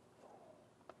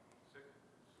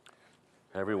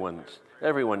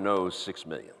 Everyone knows 6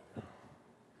 million.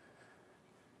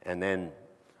 And then,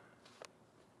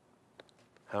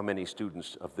 how many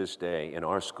students of this day in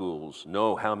our schools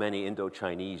know how many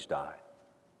Indochinese died?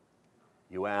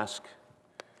 You ask,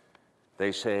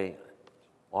 they say,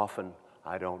 often,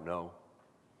 I don't know,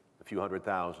 a few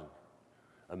 100,000,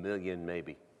 1 million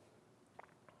maybe.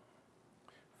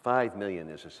 5 million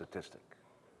is a statistic,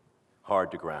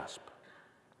 hard to grasp.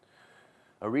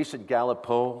 A recent Gallup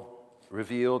poll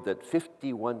revealed that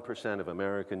 51% of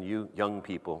American young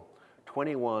people,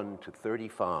 21 to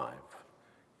 35,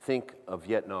 think of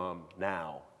Vietnam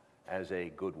now as a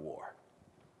good war,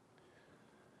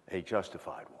 a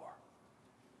justified war.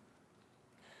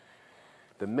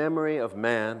 The memory of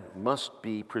man must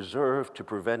be preserved to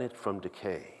prevent it from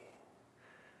decay,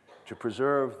 to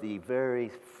preserve the very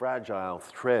fragile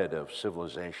thread of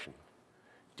civilization,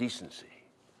 decency,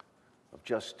 of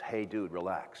just, hey, dude,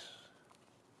 relax.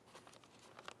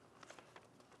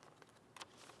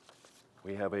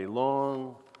 We have a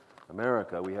long,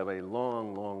 America, we have a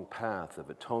long, long path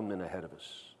of atonement ahead of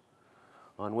us,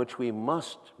 on which we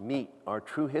must meet our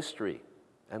true history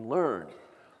and learn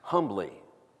humbly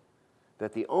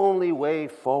that the only way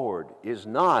forward is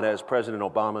not, as President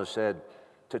Obama said,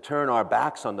 to turn our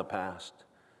backs on the past,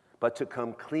 but to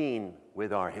come clean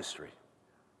with our history,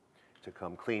 to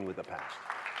come clean with the past.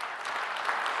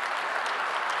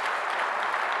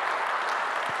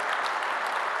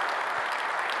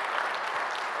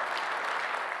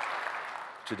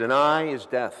 To deny is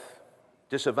death.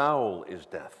 Disavowal is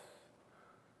death.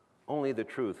 Only the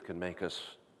truth can make us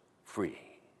free.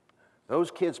 Those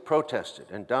kids protested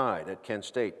and died at Kent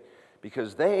State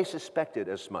because they suspected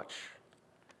as much.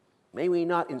 May we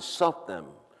not insult them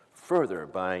further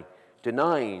by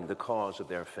denying the cause of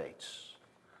their fates.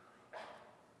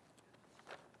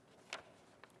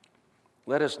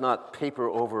 Let us not paper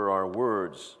over our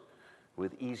words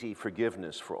with easy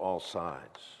forgiveness for all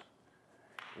sides.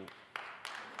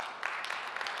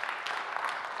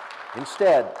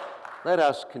 Instead, let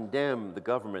us condemn the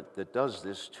government that does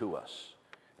this to us,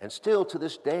 and still to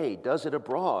this day does it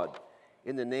abroad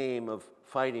in the name of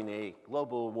fighting a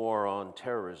global war on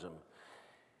terrorism,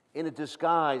 in a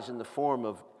disguise in the form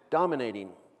of dominating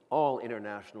all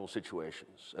international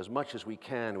situations as much as we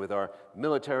can with our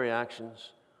military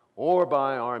actions or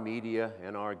by our media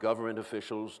and our government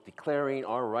officials declaring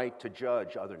our right to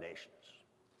judge other nations.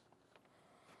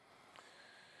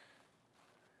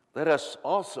 Let us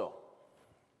also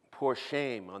pour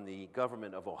shame on the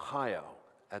government of Ohio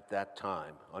at that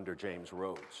time under James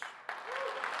Rhodes.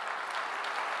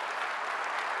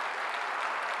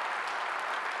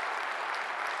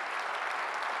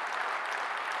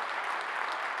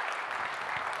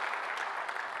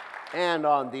 And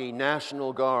on the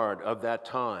National Guard of that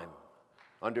time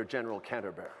under General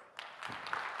Canterbury.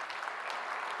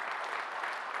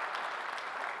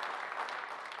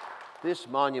 This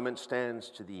monument stands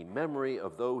to the memory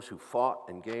of those who fought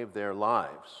and gave their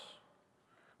lives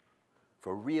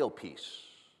for real peace,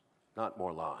 not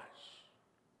more lies.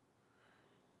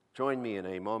 Join me in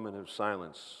a moment of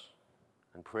silence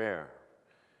and prayer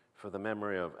for the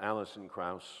memory of Alison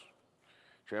Krauss,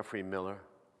 Jeffrey Miller,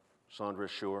 Sandra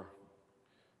Schur,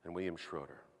 and William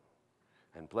Schroeder,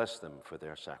 and bless them for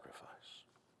their sacrifice.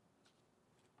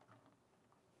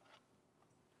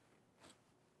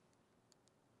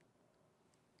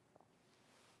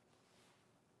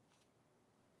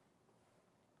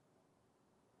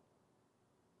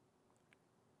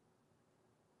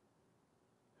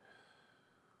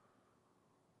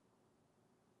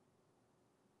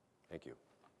 Thank you.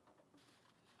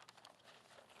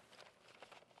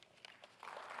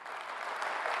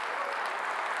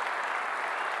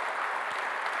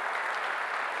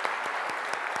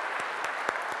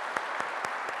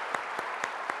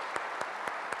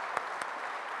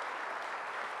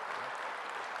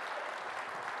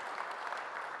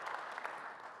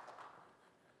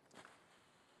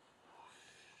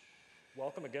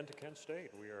 Welcome again to Kent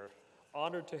State. We are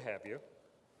honored to have you.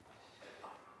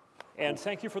 And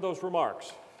thank you for those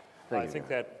remarks. I think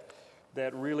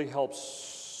that really helps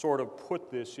sort of put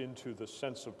this into the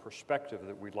sense of perspective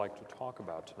that we'd like to talk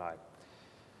about tonight.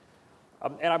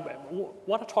 And I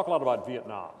want to talk a lot about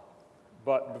Vietnam,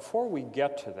 but before we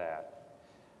get to that,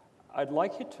 I'd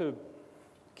like you to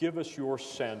give us your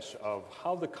sense of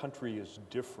how the country is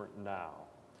different now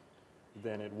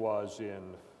than it was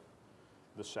in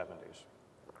the 70s.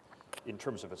 In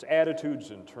terms of its attitudes,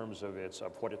 in terms of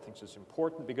what it thinks is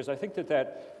important, because I think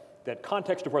that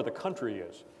context of where the country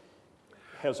is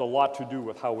has a lot to do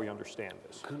with how we understand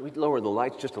this. Could we lower the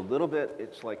lights just a little bit?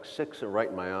 It's like 6 are right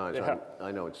in my eyes. Yeah.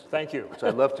 I know it's. Thank you. So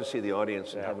I'd love to see the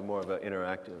audience and have more of an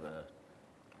interactive.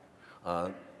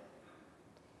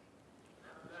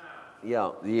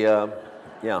 Yeah.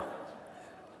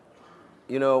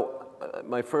 You know,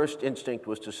 my first instinct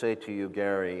was to say to you,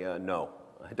 Gary, no.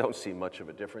 I don't see much of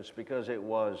a difference because it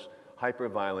was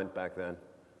hyper-violent back then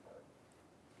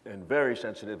and very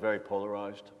sensitive, very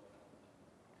polarized.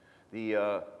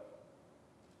 The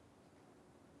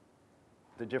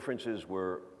differences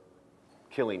were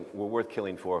worth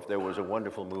killing for. If there was a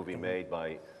wonderful movie made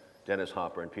by Dennis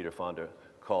Hopper and Peter Fonda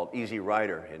called Easy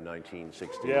Rider in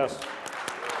 1969. Yes.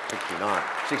 69.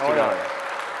 Oh,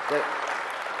 yeah.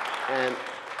 And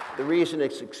the reason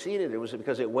it succeeded was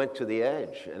because it went to the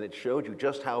edge, and it showed you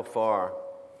just how far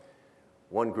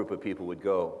one group of people would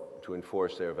go to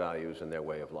enforce their values and their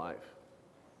way of life.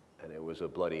 And it was a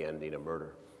bloody ending, a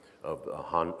murder of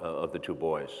the two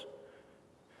boys.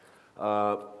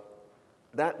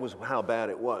 That was how bad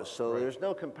it was. So there's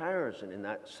no comparison in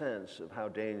that sense of how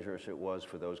dangerous it was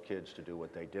for those kids to do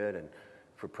what they did and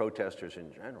for protesters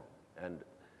in general. And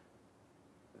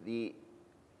the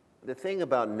thing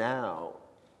about now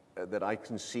that I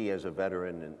can see as a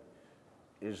veteran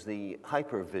is the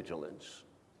hypervigilance.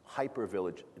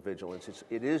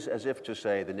 It is as if to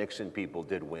say the Nixon people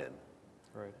did win.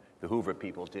 Right. The Hoover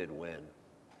people did win.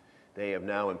 They have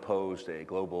now imposed a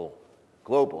global,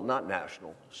 not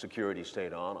national, security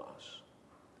state on us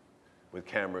with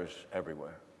cameras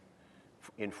everywhere,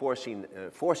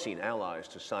 forcing allies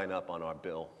to sign up on our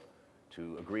bill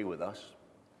to agree with us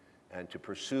and to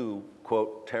pursue,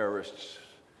 quote, terrorists,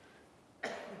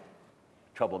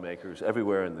 troublemakers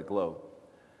everywhere in the globe.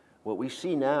 What we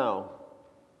see now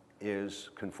is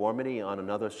conformity on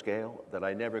another scale that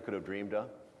I never could have dreamed of.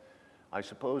 I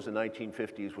suppose the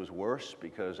 1950s was worse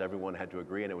because everyone had to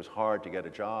agree, and it was hard to get a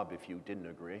job if you didn't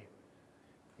agree.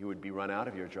 You would be run out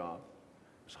of your job.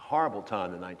 It was a horrible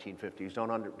time in the 1950s.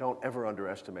 Don't ever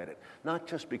underestimate it. Not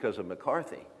just because of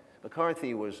McCarthy.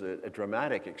 McCarthy was a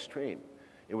dramatic extreme.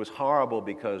 It was horrible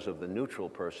because of the neutral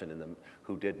person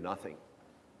who did nothing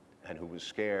and who was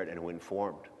scared and who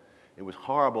informed. It was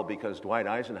horrible because Dwight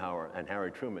Eisenhower and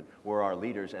Harry Truman were our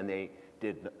leaders, and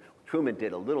Truman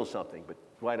did a little something, but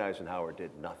Dwight Eisenhower did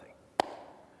nothing.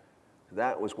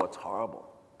 That was what's horrible.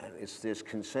 And it's this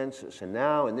consensus. And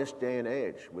now, in this day and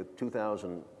age, with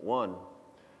 2001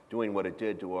 doing what it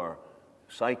did to our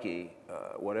psyche,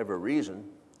 whatever reason,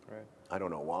 right. I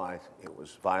don't know why, it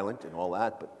was violent and all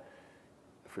that, but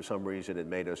for some reason it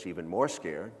made us even more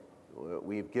scared.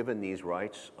 We've given these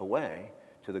rights away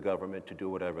to the government to do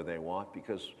whatever they want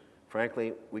because,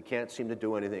 frankly, we can't seem to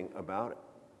do anything about it.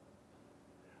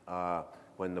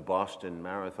 When the Boston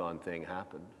Marathon thing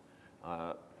happened,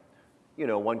 you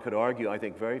know, one could argue, I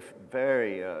think very,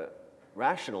 very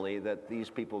rationally, that these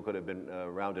people could have been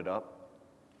rounded up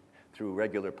through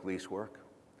regular police work.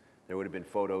 There would have been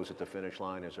photos at the finish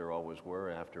line, as there always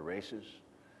were after races.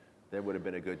 There would have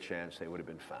been a good chance they would have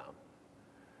been found.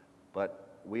 But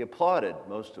we applauded,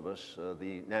 most of us,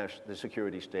 the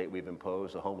security state we've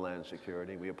imposed, the Homeland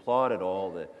Security. We applauded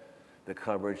all the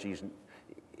coverage.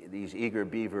 These eager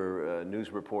beaver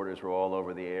news reporters were all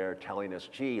over the air telling us,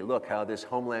 gee, look how this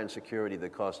Homeland Security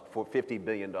that costs $50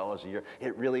 billion a year,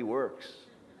 it really works.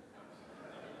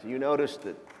 Do you notice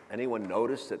that, anyone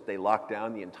notice that they locked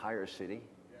down the entire city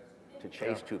to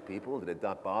chase two people? Did it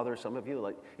not bother some of you?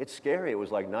 Like, it's scary. It was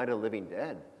like Night of the Living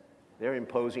Dead. They're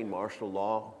imposing martial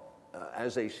law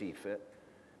as they see fit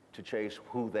to chase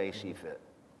who they see fit.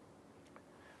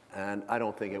 And I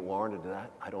don't think it warranted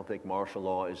that. I don't think martial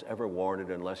law is ever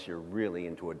warranted unless you're really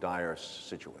into a dire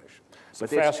situation.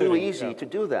 But it's too easy to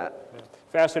do that. Yeah.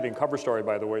 Fascinating cover story,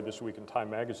 by the way, this week in Time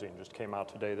Magazine just came out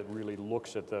today that really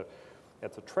looks at the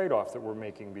trade-off that we're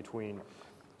making between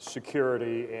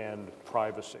security and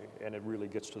privacy, and it really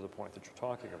gets to the point that you're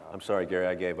talking about. I'm sorry, Gary,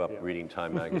 I gave up reading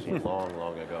Time Magazine long,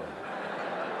 long ago.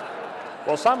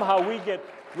 Well, somehow we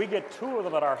get two of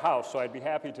them at our house, so I'd be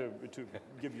happy to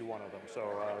give you one of them,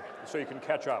 so you can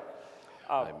catch up.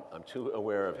 I'm too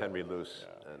aware of Henry Luce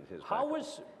and his background.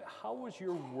 How was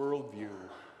your worldview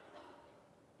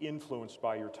influenced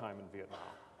by your time in Vietnam?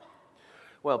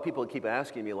 Well, people keep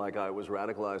asking me like I was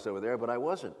radicalized over there, but I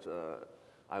wasn't.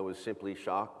 I was simply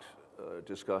shocked,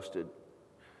 disgusted.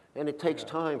 And it takes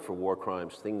time for war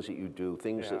crimes, things that you do,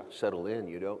 things that settle in.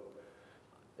 You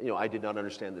know, I did not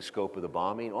understand the scope of the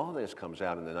bombing. All this comes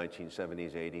out in the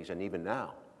 1970s, 80s, and even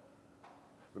now.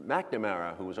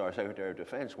 McNamara, who was our Secretary of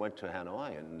Defense, went to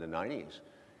Hanoi in the 90s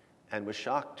and was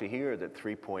shocked to hear that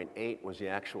 3.8 was the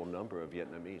actual number of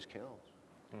Vietnamese killed.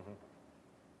 Mm-hmm.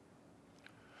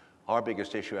 Our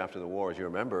biggest issue after the war, as you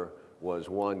remember, was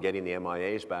one, getting the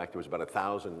MIAs back. There was about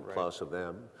 1,000 plus of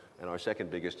them. And our second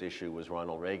biggest issue was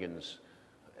Ronald Reagan's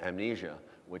amnesia,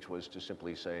 which was to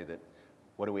simply say that,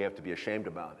 what do we have to be ashamed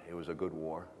about? It was a good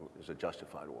war. It was a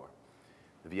justified war.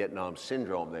 The Vietnam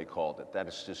Syndrome, they called it. That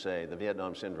is to say, the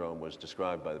Vietnam Syndrome was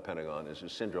described by the Pentagon as a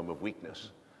syndrome of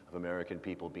weakness, of American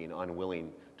people being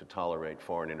unwilling to tolerate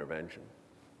foreign intervention.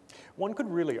 One could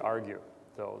really argue,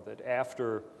 though, that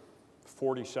after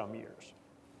 40-some years,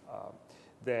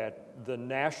 that the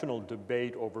national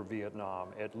debate over Vietnam,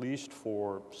 at least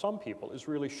for some people, is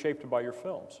really shaped by your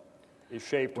films. Is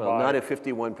shaped by... Well, not at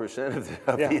 51%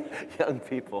 of the young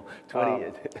people. 20.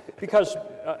 Because,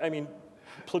 I mean,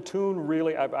 Platoon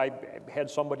really, I had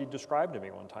somebody describe to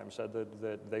me one time, said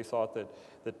that they thought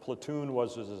that Platoon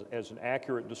was as an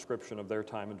accurate description of their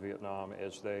time in Vietnam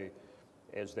as they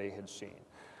had seen.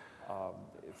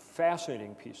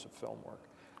 Fascinating piece of film work.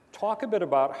 Talk a bit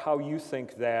about how you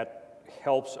think that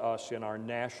helps us in our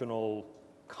national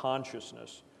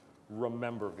consciousness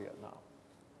remember Vietnam.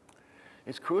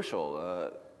 It's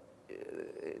crucial.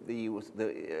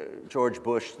 George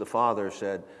Bush, the father,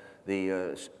 said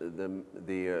the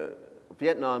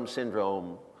Vietnam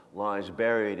syndrome lies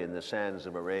buried in the sands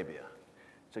of Arabia.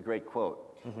 It's a great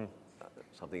quote,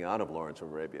 something out of Lawrence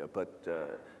of Arabia, but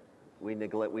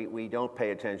we don't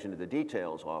pay attention to the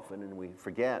details often, and we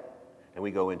forget, and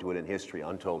we go into it in history,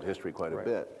 untold history quite a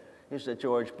bit, is that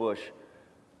George Bush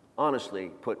honestly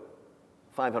put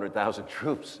 500,000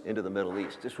 troops into the Middle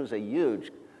East. This was a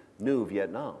huge new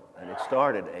Vietnam, and it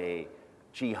started a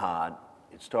jihad,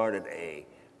 it started a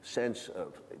sense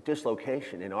of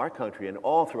dislocation in our country and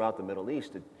all throughout the Middle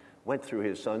East. It went through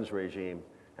his son's regime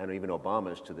and even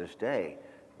Obama's to this day.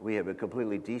 We have a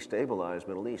completely destabilized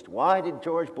Middle East. Why did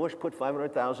George Bush put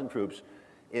 500,000 troops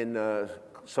in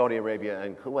Saudi Arabia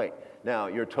and Kuwait? Now,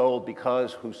 you're told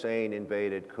because Hussein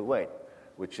invaded Kuwait,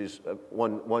 which is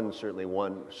certainly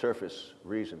one surface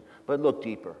reason. But look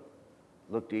deeper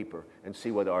and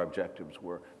see what our objectives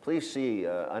were. Please see,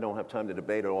 I don't have time to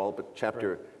debate it all, but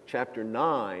chapter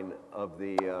 9 of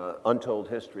the Untold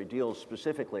History deals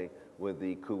specifically with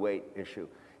the Kuwait issue.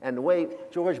 And the way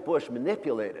George Bush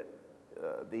manipulated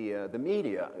the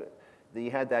media. He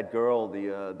had that girl,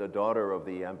 the daughter of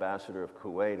the ambassador of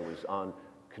Kuwait, who was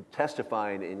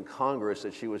testifying in Congress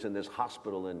that she was in this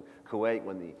hospital in Kuwait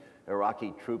when the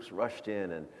Iraqi troops rushed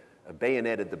in and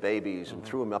bayoneted the babies and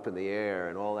threw them up in the air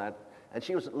and all that. And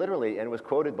she was literally, and it was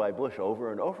quoted by Bush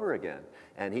over and over again.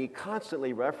 And he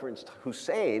constantly referenced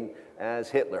Hussein as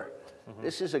Hitler.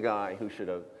 This is a guy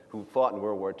who fought in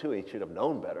World War II. He should have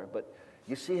known better. But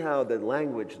you see how the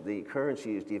language, the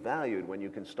currency is devalued when you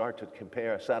can start to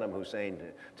compare Saddam Hussein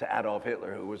to Adolf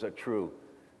Hitler, who was a true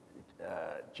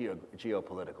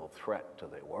geopolitical threat to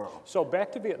the world. So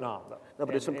back to Vietnam, though. No,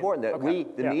 but it's important that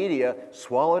the media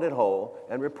swallowed it whole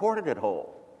and reported it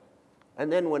whole.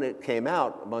 And then when it came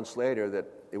out months later that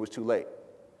it was too late,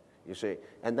 you see.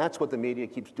 And that's what the media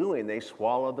keeps doing. They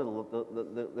swallow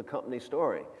the company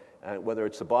story. Whether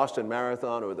it's the Boston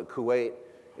Marathon or the Kuwait,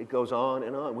 it goes on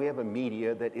and on. We have a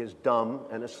media that is dumb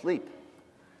and asleep.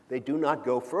 They do not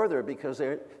go further because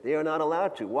they are not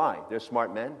allowed to. Why? They're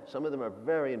smart men. Some of them are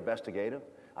very investigative.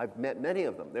 I've met many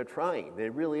of them. They're trying. They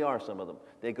really are, some of them.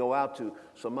 They go out to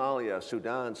Somalia,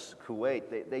 Sudan,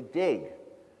 Kuwait. They dig.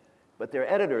 But their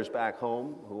editors back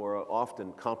home, who are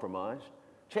often compromised,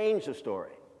 change the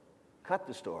story, cut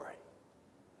the story.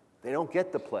 They don't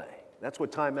get the play. That's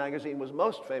what Time magazine was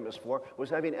most famous for,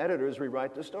 was having editors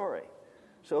rewrite the story.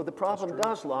 So the problem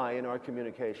does lie in our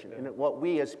communication, in what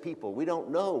we as people, we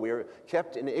don't know. We're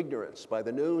kept in ignorance by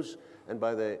the news and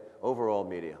by the overall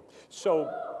media. So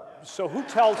who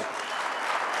tells...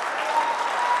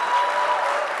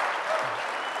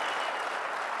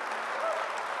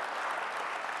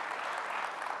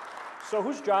 So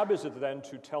whose job is it then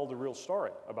to tell the real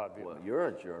story about Vietnam? Well, you're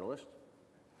a journalist.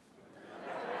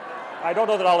 I don't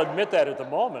know that I'll admit that at the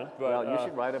moment, but... Well, you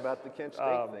should write about the Kent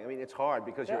State thing. I mean, it's hard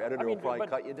because your editor will probably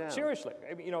cut you down. Seriously,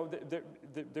 I mean, you know,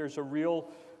 there's a real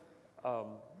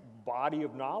body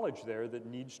of knowledge there that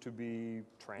needs to be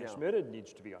transmitted,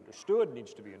 needs to be understood,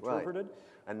 needs to be interpreted. Right.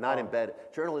 And not embedded.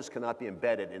 Journalists cannot be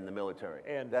embedded in the military.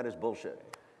 And that is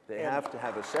bullshit. They have to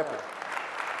have a separate...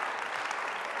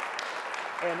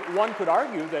 And one could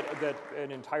argue that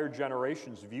an entire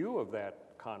generation's view of that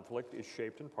conflict is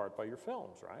shaped in part by your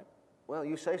films, right? Well,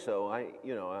 you say so. I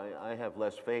have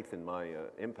less faith in my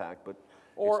impact, but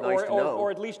it's nice to know.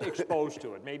 Or at least exposed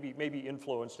to it. Maybe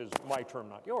influenced is my term,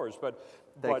 not yours. But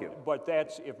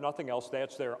that's, if nothing else,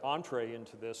 that's their entree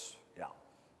into this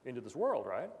world,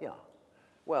 right? Yeah.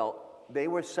 Well, they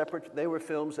were separate. They were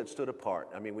films that stood apart.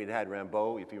 I mean, we'd had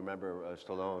Rambo, if you remember,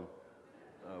 Stallone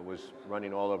was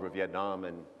running all over Vietnam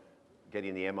and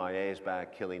getting the MIAs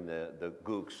back, killing the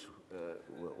gooks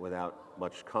without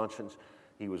much conscience.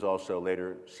 He was also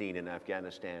later seen in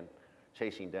Afghanistan,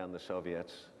 chasing down the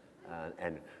Soviets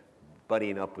and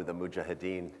buddying up with the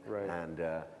Mujahideen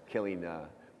and killing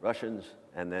Russians.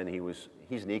 And then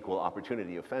he's an equal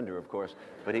opportunity offender, of course,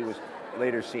 but he was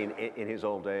later seen in his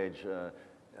old age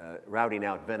routing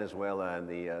out Venezuela and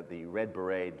the Red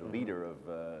Beret leader of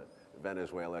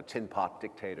Venezuela, a tin pot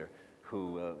dictator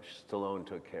who Stallone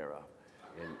took care of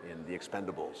in The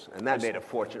Expendables. And that made a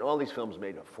fortune. All these films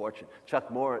made a fortune.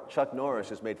 Chuck Norris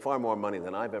has made far more money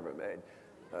than I've ever made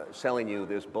selling you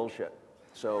this bullshit.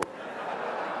 So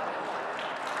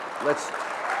let's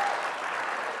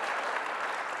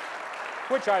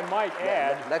Which I might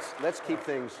add. let's keep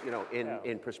things, you know,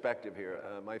 in perspective here.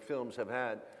 My films have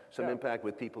had some impact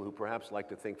with people who perhaps like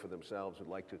to think for themselves, would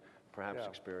like to perhaps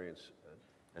experience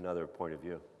another point of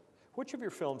view. Which of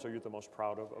your films are you the most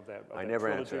proud of that? I never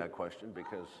answer that question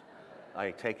because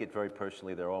I take it very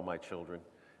personally. They're all my children.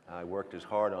 I worked as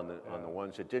hard on the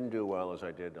ones that didn't do well as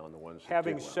I did on the ones that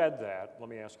Having did well. said that, let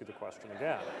me ask you the question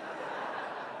again.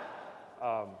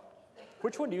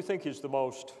 Which one do you think is the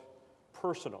most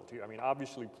personal to you? I mean,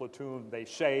 obviously Platoon, they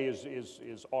say,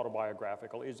 is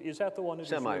autobiographical. Is that the one that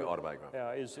Semi-autobiographical.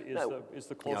 Yeah, is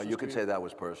the closest? You know, you could say that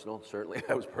was personal. Certainly,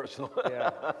 that was personal.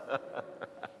 Yeah.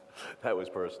 That was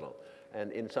personal.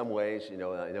 And in some ways, you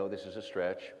know, I know this is a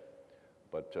stretch,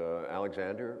 but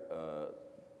Alexander,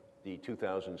 the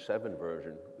 2007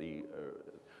 version, the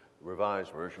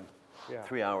revised version,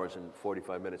 3 hours and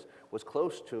 45 minutes, was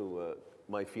close to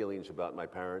my feelings about my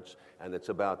parents, and it's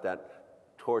about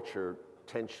that torture,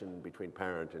 tension between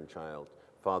parent and child.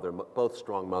 Father, both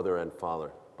strong, mother and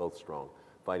father, both strong,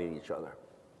 fighting each other.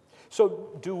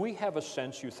 So do we have a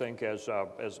sense, you think, as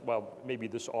well, maybe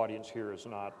this audience here is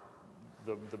not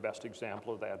the best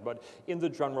example of that, but in the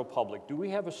general public, do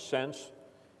we have a sense,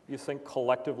 you think,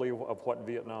 collectively of what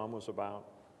Vietnam was about?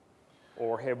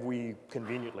 Or have we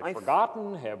conveniently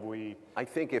forgotten? Have we? I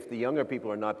think if the younger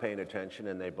people are not paying attention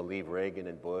and they believe Reagan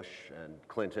and Bush and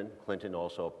Clinton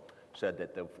also said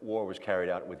that the war was carried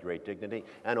out with great dignity,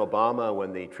 and Obama,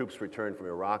 when the troops returned from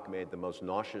Iraq, made the most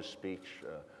nauseous speech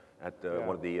at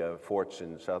one of the forts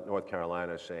in North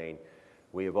Carolina saying,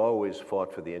 "We have always fought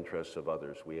for the interests of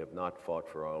others. We have not fought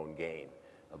for our own gain,"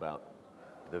 about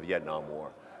the Vietnam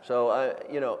War. So,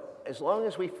 you know, as long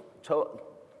as we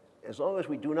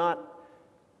do not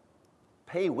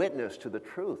pay witness to the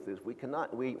truth,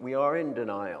 we are in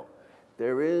denial.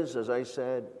 There is, as I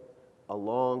said, a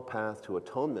long path to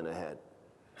atonement ahead.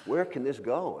 Where can this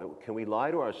go? Can we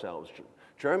lie to ourselves?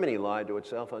 Germany lied to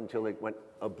itself until it went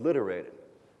obliterated.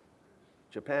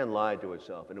 Japan lied to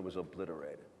itself and it was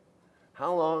obliterated.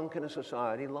 How long can a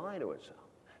society lie to itself?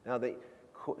 Now,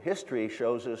 history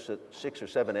shows us that 6 or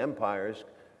 7 empires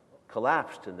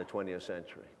collapsed in the 20th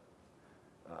century.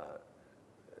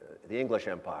 The English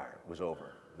Empire was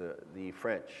over, the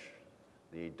French,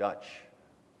 the Dutch,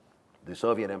 the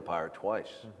Soviet Empire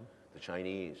twice, the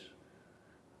Chinese.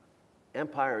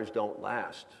 Empires don't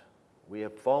last. We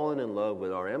have fallen in love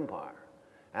with our empire.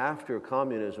 After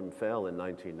communism fell in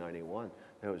 1991,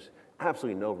 there was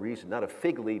absolutely no reason, not a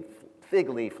fig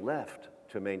leaf left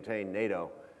to maintain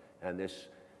NATO and this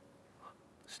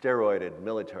steroided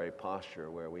military posture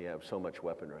where we have so much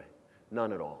weaponry.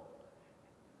 None at all.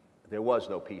 There was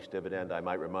no peace dividend, I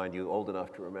might remind you, old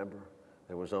enough to remember.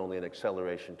 There was only an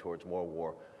acceleration towards more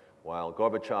war. While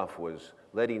Gorbachev was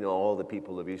letting all the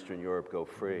people of Eastern Europe go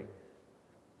free,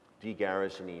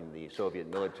 de-garrisoning the Soviet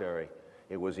military,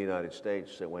 it was the United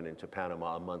States that went into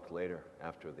Panama a month later,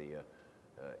 after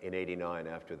in '89,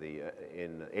 after the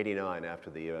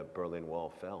Berlin Wall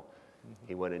fell.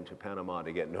 He went into Panama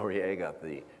to get Noriega,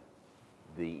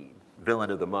 the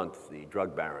villain of the month, the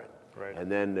drug baron. Right.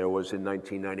 And then there was in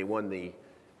 1991,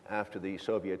 after the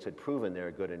Soviets had proven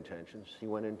their good intentions, he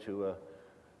went into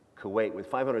Kuwait with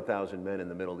 500,000 men in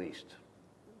the Middle East,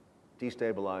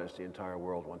 destabilized the entire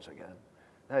world once again.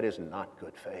 That is not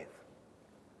good faith.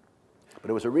 But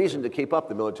it was a reason to keep up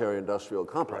the military-industrial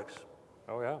complex.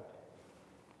 Oh, yeah.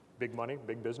 Big money,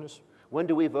 big business. When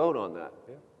do we vote on that?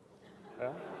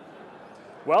 Yeah.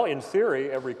 Well, in theory,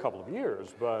 every couple of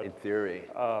years, but... In theory.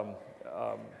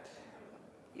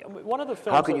 One of the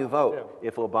films... How can you vote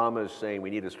if Obama is saying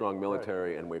we need a strong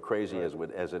military and we're crazy as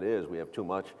it is, we have too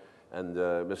much, and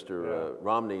Mr.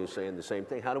 Romney is saying the same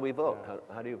thing? How do we vote?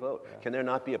 How do you vote? Can there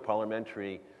not be a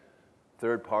parliamentary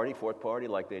third party, fourth party,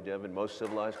 like they do in most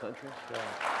civilized countries?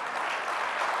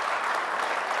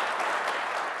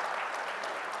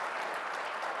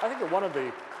 I think that one of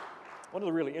the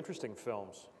really interesting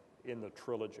films in the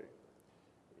trilogy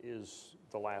is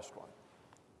the last one,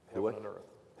 Heaven and Earth.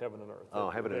 Heaven and Earth. Oh,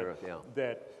 Heaven and Earth, yeah.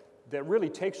 That really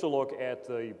takes a look at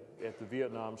the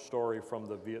Vietnam story from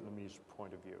the Vietnamese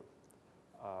point of view.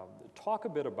 Talk a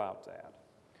bit about that.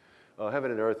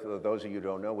 Heaven and Earth, those of you who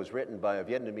don't know, was written by a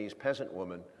Vietnamese peasant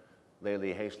woman, Lê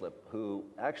Ly Hayslip, who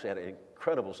actually had an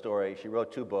incredible story. She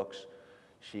wrote 2 books.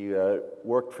 She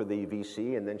worked for the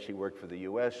VC, and then she worked for the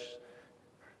US,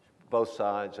 both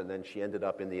sides, and then she ended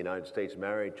up in the United States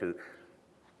married to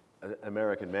an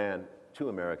American man, 2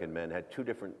 American men, had 3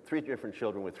 different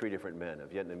children with 3 different men, a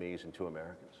Vietnamese and 2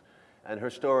 Americans. And her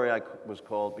story was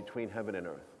called Between Heaven and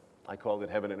Earth. I called it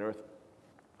Heaven and Earth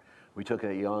We took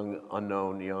a young,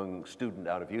 unknown young student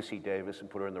out of UC Davis and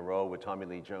put her in the role with Tommy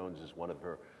Lee Jones as one of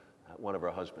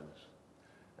her husbands.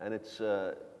 And it's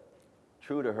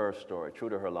true to her story, true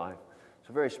to her life. It's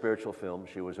a very spiritual film.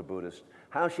 She was a Buddhist.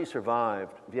 How she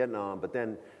survived Vietnam, but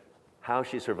then how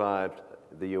she survived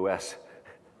the U.S.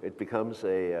 It becomes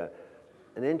an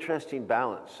interesting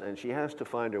balance, and she has to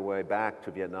find her way back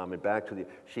to Vietnam and back to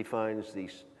she finds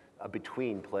a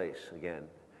between place again.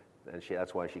 And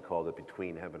that's why she called it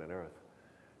Between Heaven and Earth.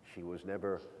 She was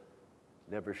never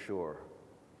sure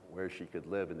where she could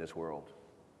live in this world.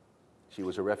 She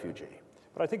was a refugee.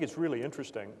 But I think it's really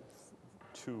interesting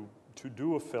to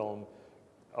do a film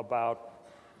about,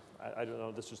 I don't know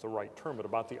if this is the right term, but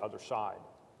about the other side,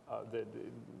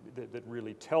 that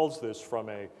really tells this from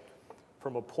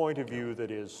a point of view that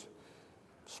is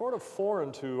sort of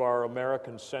foreign to our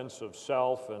American sense of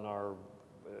self and our.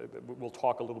 We'll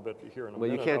talk a little bit here in a minute.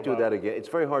 Well, you can't do that again. It's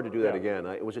very hard to do that again.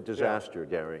 It was a disaster, Yeah.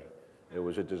 Gary. It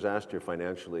was a disaster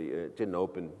financially. It didn't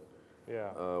open.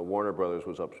 Yeah. Warner Brothers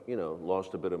was up,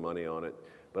 lost a bit of money on it.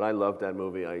 But I loved that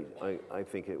movie. I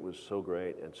think it was so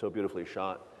great and so beautifully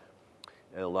shot.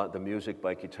 And the music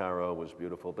by Kitaro was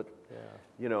beautiful. But,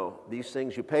 these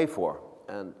things you pay for.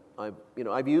 And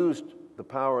I've used the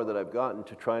power that I've gotten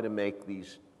to try to make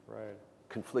these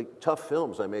tough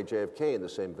films. I made JFK in the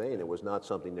same vein. It was not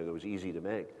something that was easy to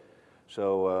make.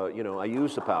 So, I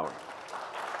used the power.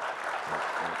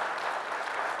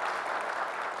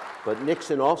 But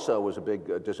Nixon also was a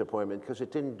big disappointment because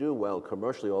it didn't do well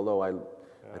commercially, although I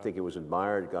think it was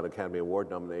admired, got Academy Award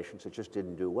nominations. It just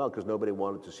didn't do well because nobody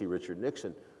wanted to see Richard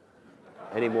Nixon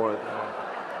any more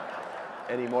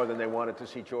than they wanted to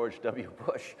see George W.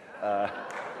 Bush.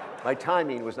 My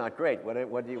timing was not great.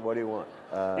 What do you want?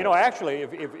 Actually,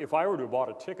 if I were to have bought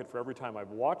a ticket for every time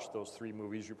I've watched those three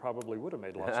movies, you probably would have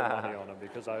made lots of money on them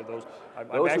because I'm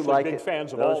actually big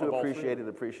fans of all three. Those who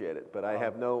appreciate it. But I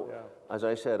have as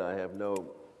I said, I have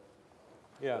no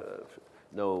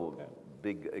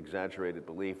big exaggerated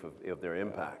belief of their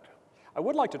impact. I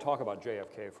would like to talk about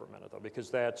JFK for a minute, though, because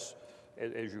that's,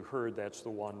 as you heard, that's the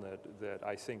one that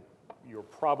I think you're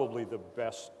probably the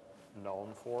best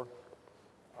known for.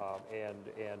 And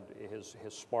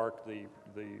has sparked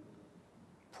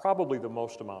probably the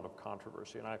most amount of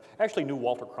controversy. And I actually knew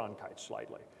Walter Cronkite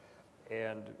slightly,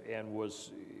 and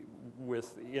was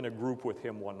in a group with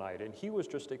him one night, and he was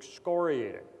just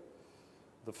excoriating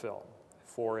the film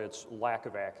for its lack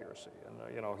of accuracy.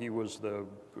 And he was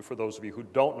for those of you who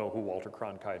don't know who Walter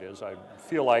Cronkite is, I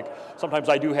feel like sometimes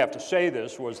I do have to say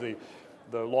this, was the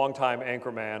longtime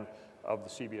anchorman of the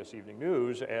CBS Evening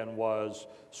News and was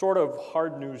sort of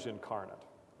hard news incarnate.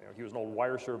 He was an old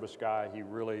wire service guy. He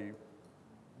really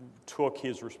took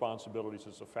his responsibilities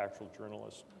as a factual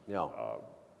journalist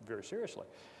very seriously.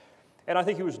 And I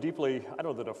think he was deeply, I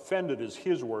don't know that offended is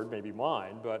his word, maybe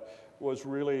mine, but was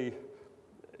really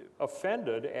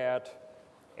offended at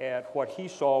what he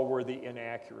saw were the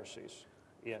inaccuracies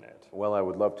in it. Well, I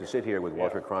would love to sit here with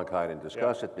Walter Cronkite and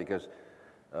discuss it because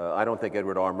I don't think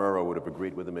Edward R. Murrow would have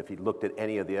agreed with him if he'd looked at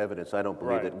any of the evidence. I don't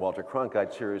believe that Walter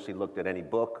Cronkite seriously looked at any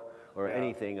book or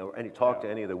anything, or talked to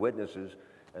any of the witnesses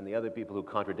and the other people who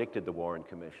contradicted the Warren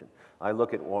Commission. I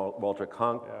look at Walter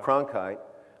Cronkite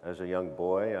as a young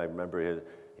boy. I remember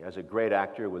he has a great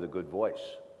actor with a good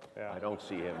voice. I don't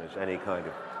see him as any kind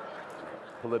of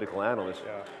political analyst.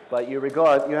 But you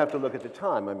have to look at the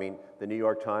time. I mean, the New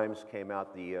York Times came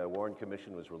out, the Warren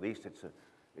Commission was released. It's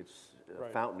a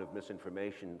fountain of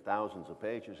misinformation, thousands of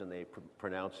pages, and they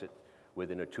pronounce it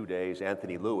within 2 days.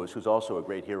 Anthony Lewis, who's also a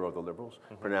great hero of the liberals,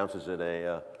 pronounces it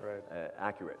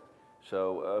accurate.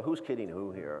 So who's kidding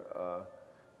who here?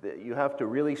 You have to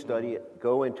really study it,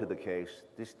 go into the case.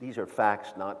 These are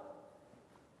facts, not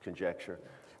conjecture.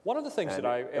 One of the things that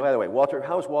I... By the way,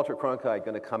 how is Walter Cronkite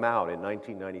going to come out in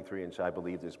 1993 and say, I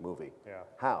believe this movie?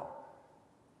 How?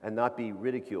 And not be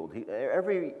ridiculed.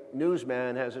 Every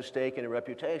newsman has a stake in a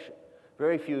reputation.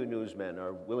 Very few newsmen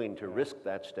are willing to risk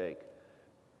that stake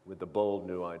with the bold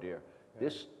new idea.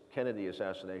 This Kennedy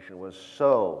assassination was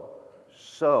so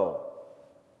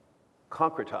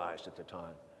concretized at the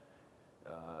time.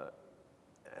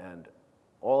 And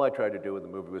all I tried to do with the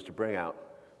movie was to bring out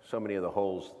so many of the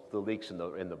holes, the leaks in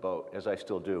the boat, as I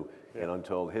still do in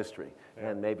Untold History.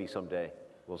 And maybe someday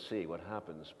we'll see what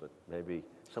happens, but maybe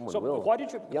someone will. Why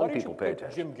did you pay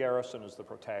put Jim Garrison as the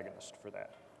protagonist for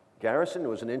that? Garrison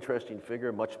was an interesting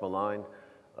figure, much maligned.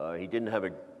 He didn't have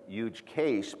a huge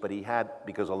case, but he had,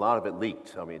 because a lot of it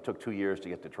leaked. I mean, it took 2 years to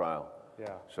get to trial.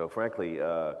 So frankly,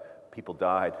 people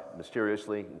died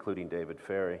mysteriously, including David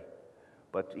Ferrie.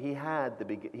 But he had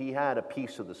a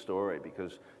piece of the story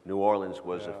because New Orleans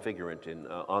was a figurant in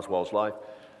Oswald's life.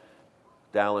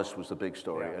 Dallas was the big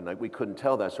story, Yeah. and we couldn't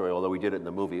tell that story, although we did it in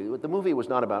the movie. The movie was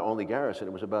not about only Garrison,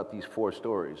 it was about these 4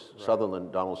 stories. Right.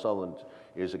 Sutherland, Donald Sutherland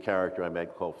is a character I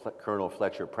met called Colonel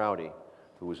Fletcher Prouty,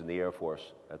 who was in the Air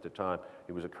Force at the time.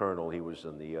 He was a colonel, he was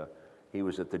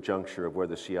at the juncture of where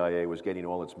the CIA was getting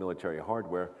all its military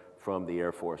hardware from the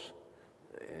Air Force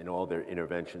in all their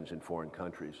interventions in foreign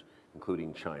countries,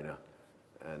 including China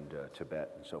and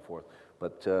Tibet and so forth.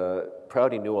 But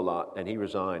Prouty knew a lot, and he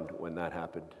resigned when that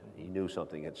happened. He knew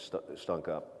something had stunk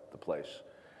up the place.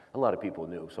 A lot of people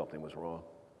knew something was wrong.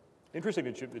 Interesting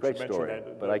that you Great mentioned story,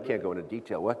 that. but I can't go into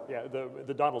detail. What? Yeah,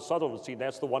 the Donald Sutherland scene,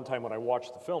 that's the one time when I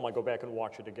watched the film, I go back and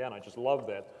watch it again. I just love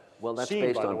that Well, that's scene,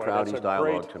 based by the on way. Prouty's That's a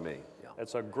dialogue great, to me. Yeah.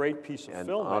 That's a great piece of And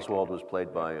filmmaking. Oswald was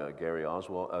played by Gary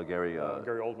Oldman.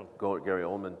 Gary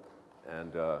Oldman.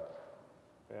 And,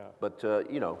 Yeah. but,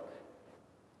 you know,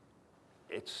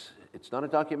 it's not a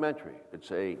documentary.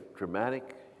 It's a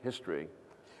dramatic history.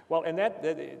 Well, and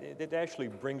that actually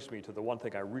brings me to the one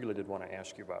thing I really did want to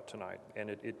ask you about tonight, and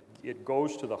it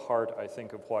goes to the heart, I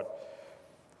think, of what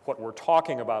we're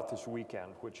talking about this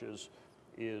weekend, which is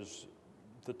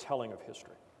the telling of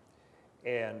history.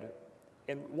 And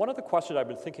one of the questions I've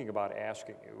been thinking about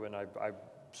asking you, and I've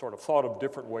sort of thought of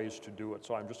different ways to do it,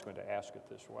 so I'm just going to ask it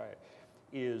this way,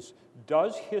 is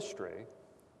does history,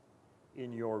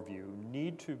 in your view,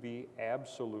 need to be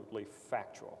absolutely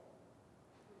factual?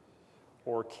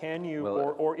 Or can you,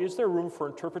 or is there room for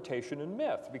interpretation and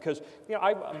myth? Because, you know,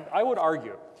 I would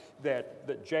argue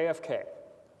that JFK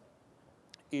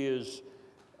is,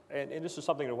 and this is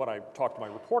something that when I talk to my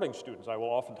reporting students, I will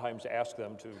oftentimes ask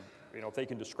them to, you know, if they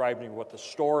can describe to me what the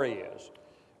story is,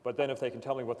 but then if they can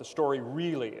tell me what the story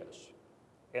really is.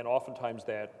 And oftentimes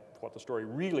that, what the story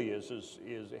really is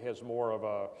has more of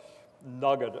a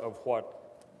nugget of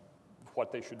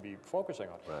what they should be focusing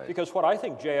on. Right. Because what I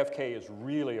think JFK is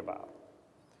really about,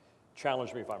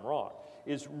 challenge me if I'm wrong,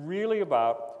 is really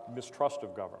about mistrust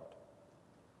of government.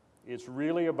 It's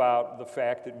really about the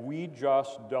fact that we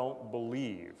just don't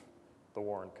believe the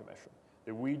Warren Commission,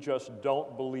 that we just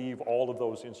don't believe all of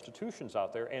those institutions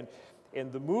out there.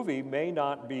 And the movie may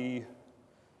not be,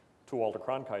 to Walter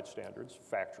Cronkite standards,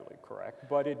 factually correct,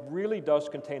 but it really does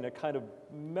contain a kind of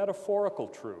metaphorical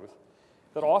truth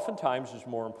that oftentimes is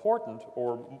more important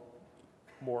or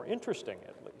more interesting,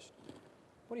 at least.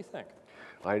 What do you think?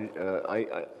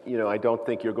 I don't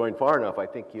think you're going far enough. I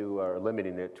think you are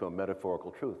limiting it to a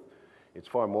metaphorical truth. It's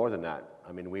far more than that.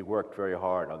 I mean, we worked very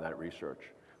hard on that research.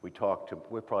 We're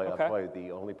probably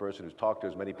the only person who's talked to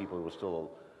as many people who were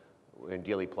still in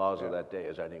Dealey Plaza that day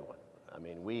as anyone. I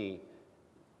mean,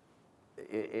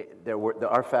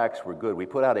 our facts were good. We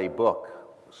put out a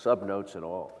book, subnotes and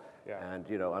all. Yeah. And,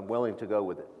 you know, I'm willing to go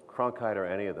with Cronkite or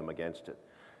any of them against it.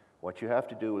 What you have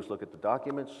to do is look at the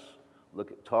documents,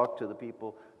 talk to the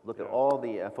people, look at all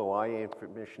the FOIA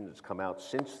information that's come out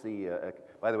since the,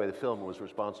 by the way, the film was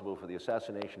responsible for the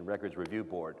Assassination Records Review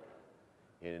Board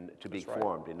to be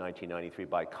formed in 1993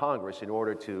 by Congress in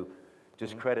order to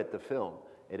discredit the film.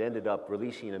 It ended up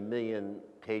releasing 1 million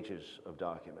pages of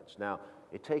documents. Now,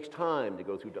 it takes time to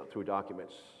go through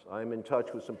documents. I'm in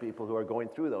touch with some people who are going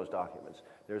through those documents.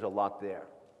 There's a lot there.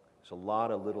 There's a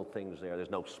lot of little things there. There's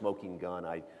no smoking gun,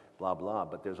 blah, blah,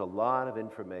 but there's a lot of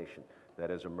information that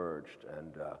has emerged,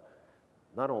 and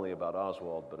not only about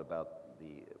Oswald, but about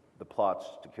the plots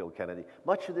to kill Kennedy.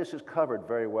 Much of this is covered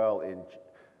very well in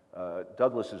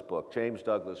Douglas's book. James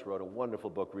Douglas wrote a wonderful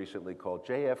book recently called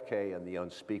JFK and the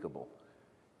Unspeakable.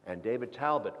 And David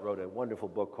Talbot wrote a wonderful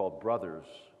book called Brothers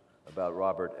about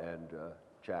Robert and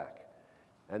Jack.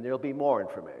 And there'll be more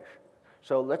information.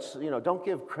 So let's, don't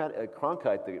give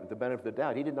Cronkite the benefit of the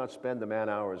doubt. He did not spend the man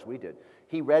hours we did.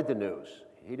 He read the news.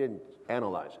 He didn't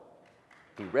analyze it.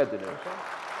 He read the news. Okay.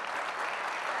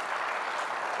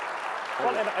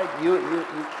 Well, and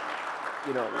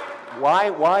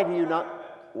why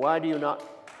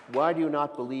do you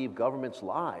not believe governments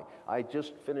lie? I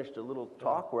just finished a little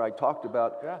talk where I talked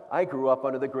about, I grew up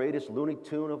under the greatest Looney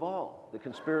Tune of all, the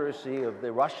conspiracy of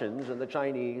the Russians and the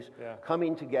Chinese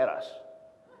coming to get us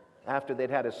after they'd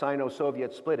had a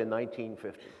Sino-Soviet split in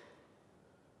 1950.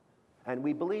 And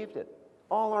we believed it.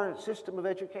 All our system of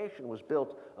education was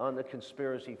built on the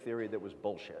conspiracy theory that was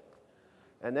bullshit.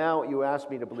 And now you ask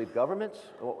me to believe governments?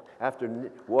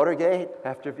 After Watergate,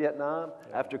 after Vietnam,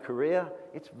 after Korea,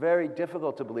 it's very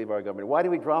difficult to believe our government. Why do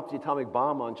we drop the atomic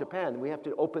bomb on Japan? We have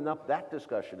to open up that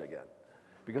discussion again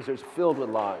because it's filled with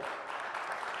lies.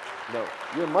 No,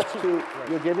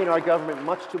 you're giving our government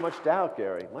much too much doubt,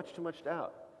 Gary, much too much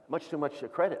doubt, much too much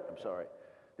credit, I'm sorry.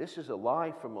 This is a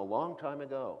lie from a long time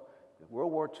ago.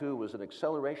 World War II was an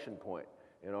acceleration point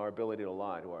in our ability to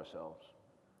lie to ourselves.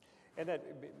 And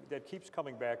that keeps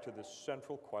coming back to this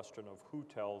central question of who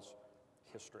tells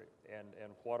history,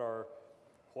 and what are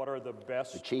the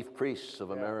best... The chief priests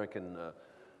of American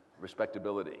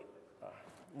respectability.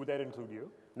 Would that include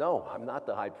you? No, I'm not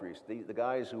the high priest. The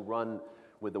guys who run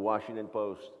with the Washington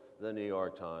Post, the New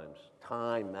York Times,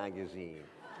 Time magazine.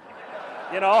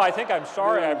 You know, I think I'm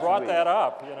sorry I brought that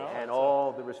up, you know. And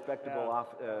all the respectable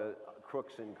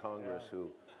crooks in Congress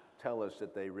who tell us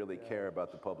that they really care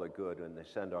about the public good and they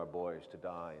send our boys to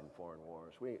die in foreign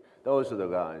wars. Those are the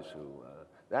guys who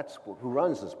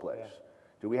runs this place.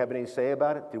 Do we have any say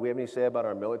about it? Do we have any say about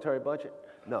our military budget?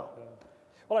 No.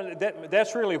 Well,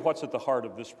 that's really what's at the heart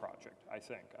of this project, I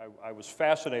think. I was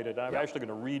fascinated. I'm actually going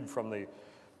to read from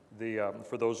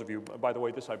for those of you, by the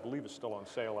way, this I believe is still on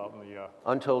sale out in the...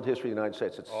 Untold History of the United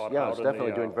States. It's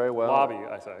definitely doing very well. Lobby,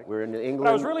 I think. We're in England. But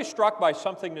I was really struck by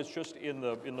something that's just in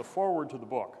the foreword to the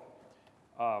book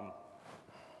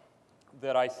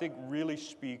that I think really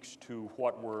speaks to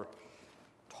what we're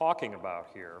talking about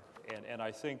here, and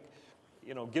I think,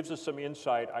 you know, gives us some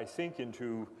insight, I think,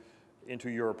 into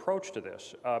your approach to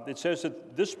this. It says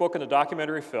that this book and the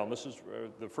documentary film, this is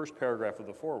the first paragraph of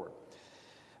the foreword,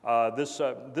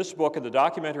 this book and the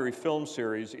documentary film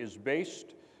series is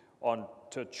based on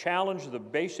to challenge the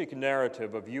basic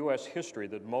narrative of U.S. history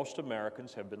that most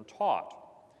Americans have been taught.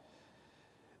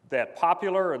 That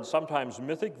popular and sometimes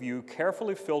mythic view,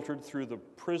 carefully filtered through the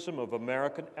prism of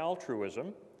American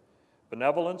altruism,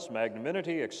 benevolence,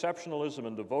 magnanimity, exceptionalism,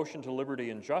 and devotion to liberty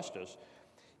and justice,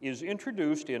 is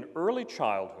introduced in early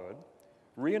childhood,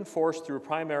 reinforced through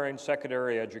primary and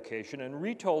secondary education, and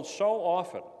retold so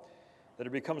often that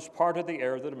it becomes part of the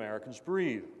air that Americans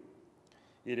breathe.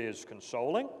 It is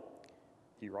consoling,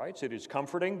 he writes, it is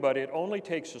comforting, but it only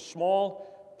takes a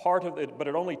small part of it, but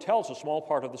it only tells a small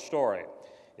part of the story.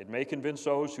 It may convince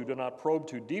those who do not probe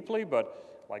too deeply,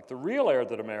 but like the real air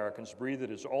that Americans breathe,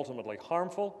 it is ultimately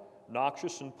harmful,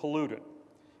 noxious, and polluted.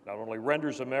 Not only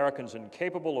renders Americans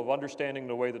incapable of understanding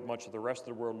the way that much of the rest of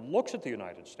the world looks at the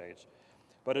United States,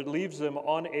 but it leaves them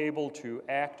unable to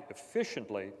act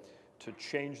efficiently to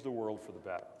change the world for the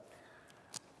better.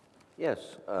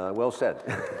 Yes, well said.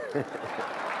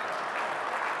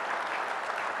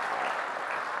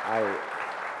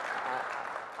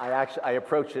 I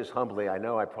approach this humbly. I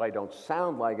know I probably don't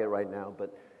sound like it right now,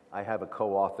 but I have a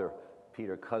co-author,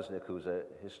 Peter Kuznick, who's a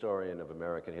historian of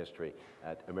American history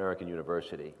at American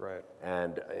University, right,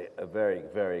 and a very,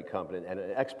 very competent and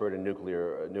an expert in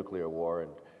nuclear war,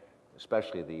 and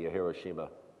especially the Hiroshima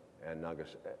and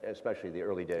Nagasaki, especially the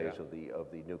early days of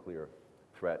the nuclear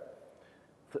threat.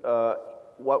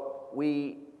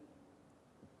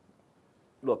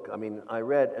 Look, I mean, I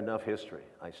read enough history.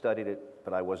 I studied it,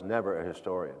 but I was never a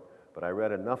historian. But I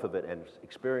read enough of it and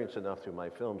experienced enough through my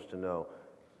films to know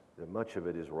that much of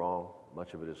it is wrong,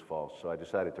 much of it is false. So I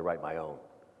decided to write my own.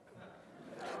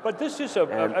 But this is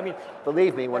I mean...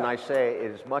 Believe me when I say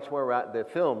it is much more, the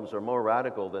films are more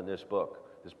radical than this book.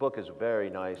 This book is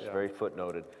very nice, very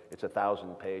footnoted. It's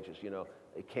 1,000 pages. You know,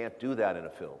 they can't do that in a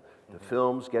film. The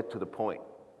films get to the point,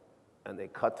 and they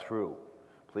cut through.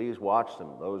 Please watch them,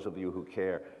 those of you who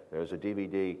care. There's a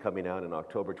DVD coming out in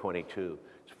October 22.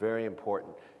 It's very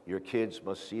important. Your kids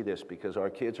must see this because our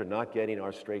kids are not getting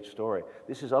our straight story.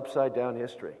 This is upside down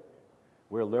history.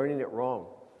 We're learning it wrong.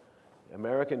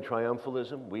 American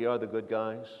triumphalism, we are the good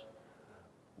guys.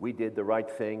 We did the right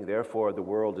thing, therefore the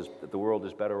world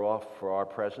is better off for our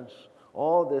presence.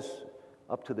 All this,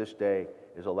 up to this day,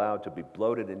 is allowed to be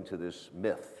bloated into this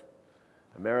myth.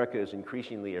 America is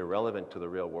increasingly irrelevant to the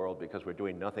real world because we're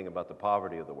doing nothing about the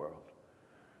poverty of the world.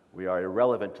 We are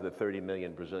irrelevant to the 30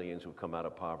 million Brazilians who've come out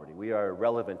of poverty. We are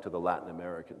irrelevant to the Latin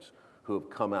Americans who have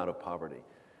come out of poverty.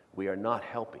 We are not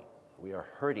helping. We are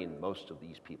hurting most of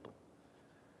these people.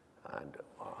 And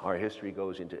our history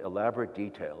goes into elaborate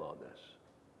detail on this.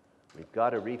 We've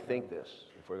got to rethink this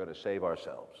if we're going to save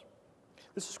ourselves.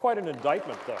 This is quite an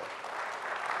indictment, though.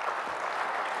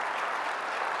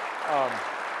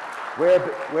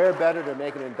 Where better to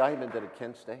make an indictment than at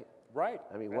Kent State? Right.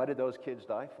 I mean, what did those kids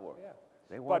die for? Yeah.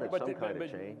 They wanted some kind of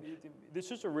change.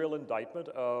 This is a real indictment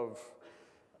of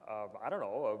I don't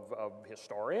know, of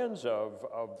historians, of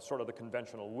sort of the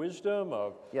conventional wisdom,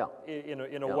 of,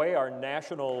 in a way, our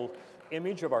national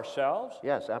image of ourselves.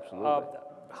 Yes, absolutely.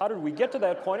 How did we get to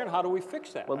that point, and how do we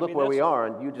fix that? Well, look where we are,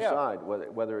 and you decide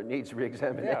whether it needs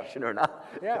re-examination or not.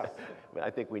 Yeah. I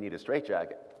think we need a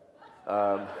straitjacket.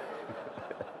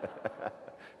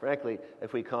 Frankly,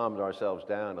 if we calmed ourselves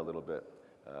down a little bit,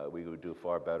 we would do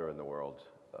far better in the world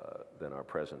than our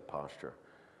present posture.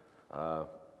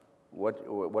 what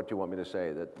do you want me to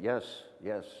say? That yes.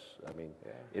 I mean,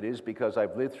 it is because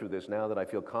I've lived through this now that I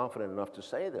feel confident enough to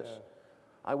say this.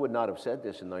 I would not have said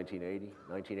this in 1980,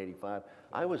 1985.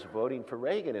 I was voting for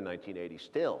Reagan in 1980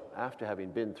 still, after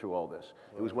having been through all this.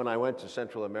 It was when I went to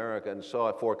Central America and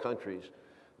saw 4 countries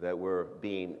that were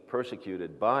being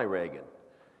persecuted by Reagan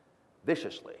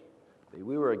viciously.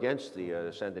 We were against the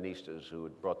Sandinistas who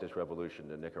had brought this revolution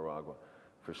to Nicaragua.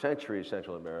 For centuries,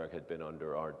 Central America had been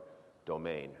under our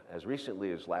domain. As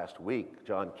recently as last week,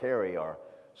 John Kerry, our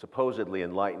supposedly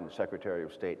enlightened Secretary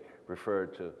of State,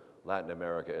 referred to Latin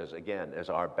America as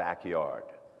our backyard.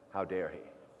 How dare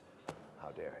he? How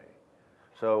dare he?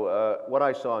 So what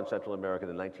I saw in Central America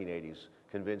in the 1980s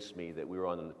convinced me that we were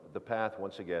on the path,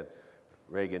 once again,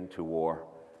 Reagan to war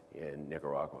in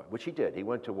Nicaragua, which he did. He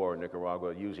went to war in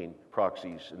Nicaragua using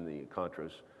proxies in the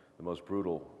Contras, the most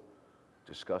brutal,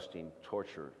 disgusting,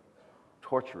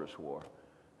 torturous war.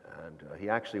 And he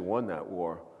actually won that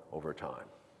war over time.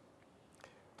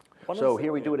 So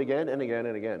here we do it again and again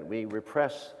and again. We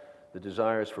repress the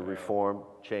desires for reform,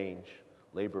 change,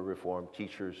 labor reform,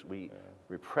 teachers. We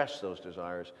repress those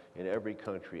desires in every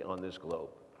country on this globe.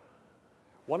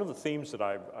 One of the themes that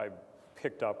I've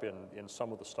picked up in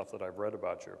some of the stuff that I've read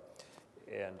about you,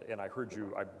 and I heard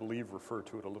you, I believe, refer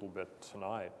to it a little bit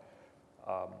tonight,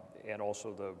 and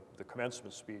also the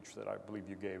commencement speech that I believe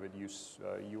you gave at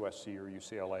USC or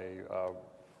UCLA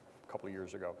a couple of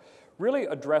years ago, really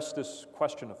addressed this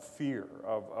question of fear,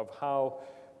 of how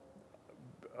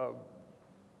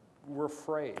we're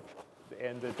afraid,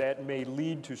 and that may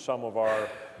lead to some of our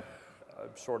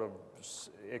sort of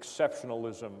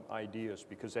exceptionalism ideas,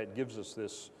 because that gives us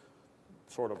this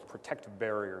sort of protective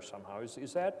barrier somehow.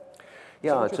 Is that?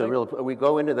 Yeah, it's a real. We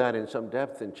go into that in some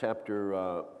depth in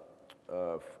chapter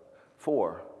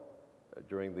 4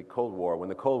 during the Cold War, when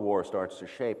the Cold War starts to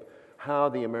shape how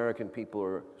the American people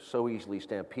are so easily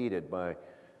stampeded by.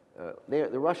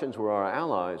 The Russians were our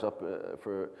allies up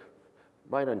for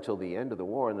right until the end of the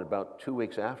war, and about 2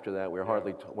 weeks after that, we're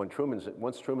hardly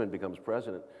once Truman becomes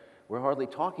president, we're hardly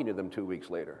talking to them 2 weeks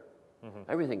later.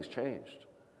 Everything's changed.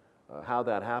 How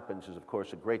that happens is, of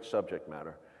course, a great subject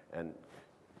matter, and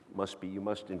you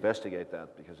must investigate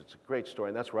that, because it's a great story,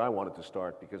 and that's where I wanted to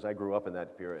start, because I grew up in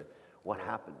that period. What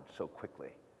happened so quickly?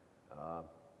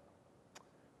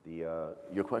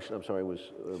 Your question, I'm sorry,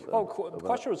 was? The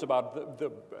question was about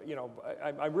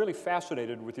I'm really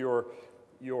fascinated with your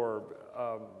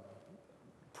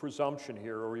presumption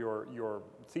here, or your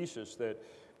thesis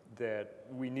that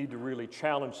we need to really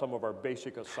challenge some of our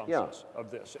basic assumptions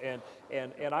of this.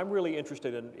 And I'm really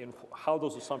interested in how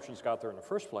those assumptions got there in the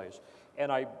first place.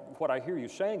 And what I hear you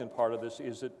saying in part of this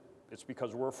is that it's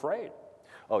because we're afraid.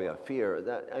 Oh yeah, fear.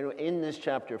 In this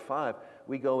chapter 5,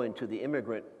 we go into the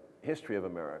immigrant history of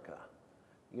America.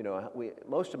 You know,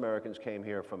 most Americans came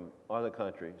here from other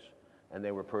countries, and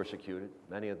they were persecuted.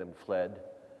 Many of them fled,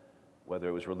 whether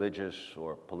it was religious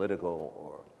or political,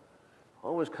 or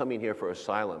always coming here for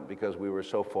asylum, because we were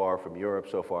so far from Europe,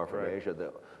 so far from Asia,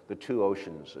 the 2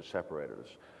 oceans that separated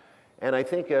us. And I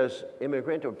think as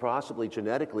immigrant, or possibly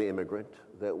genetically immigrant,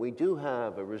 that we do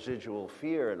have a residual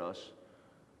fear in us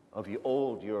of the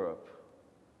old Europe,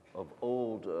 of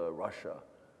old Russia,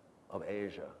 of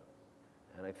Asia.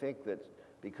 And I think that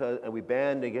and we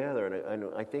band together, and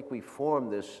I think we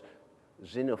form this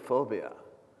xenophobia,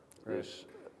 this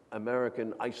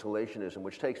American isolationism,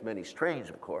 which takes many strains,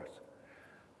 of course.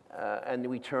 And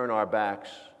we turn our backs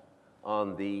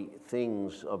on the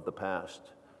things of the past.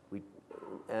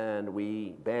 And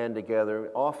we band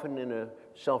together, often in a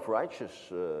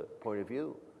self-righteous point of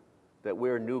view, that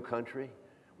we're a new country,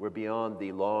 we're beyond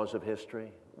the laws of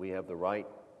history, we have the right.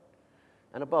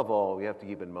 And above all, we have to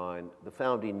keep in mind the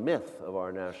founding myth of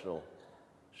our national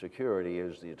security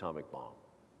is the atomic bomb.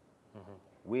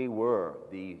 We were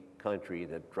the country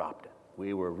that dropped it.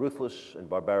 We were ruthless and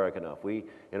barbaric enough. We,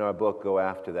 in our book, go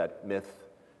after that myth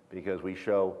because we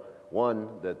show, one,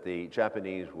 that the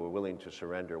Japanese were willing to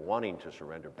surrender, wanting to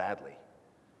surrender badly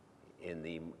in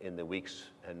the weeks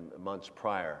and months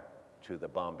prior to the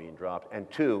bomb being dropped, and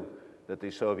two, that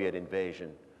the Soviet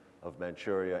invasion of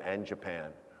Manchuria and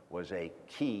Japan was a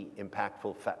key,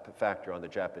 impactful factor on the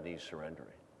Japanese surrendering.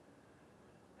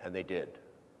 And they did.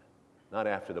 Not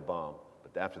after the bomb,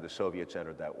 but after the Soviets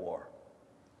entered that war.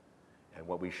 And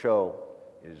what we show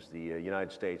is the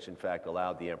United States, in fact,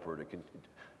 allowed the emperor to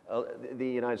the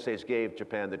United States gave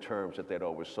Japan the terms that they'd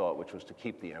always sought, which was to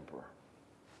keep the emperor.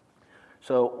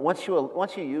 So once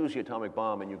you use the atomic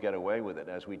bomb and you get away with it,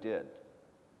 as we did,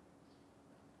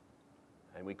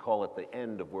 and we call it the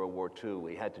end of World War II,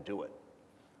 we had to do it.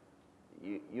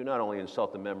 You not only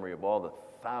insult the memory of all the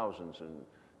thousands and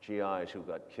GIs who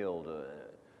got killed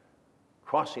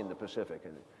crossing the Pacific,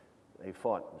 and they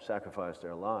fought and sacrificed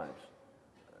their lives,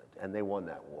 and they won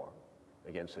that war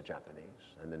against the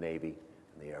Japanese and the Navy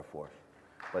and the Air Force.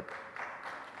 But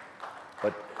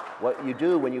what you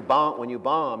do when you bomb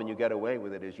and you get away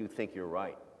with it is you think you're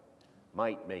right.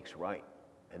 Might makes right.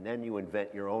 And then you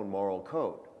invent your own moral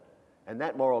code. And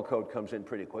that moral code comes in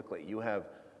pretty quickly. You have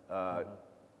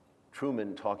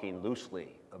Truman talking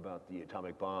loosely about the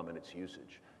atomic bomb and its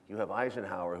usage. You have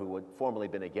Eisenhower, who had formerly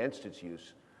been against its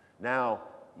use, now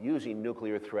using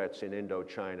nuclear threats in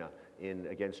Indochina,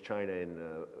 against China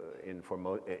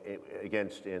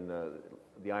against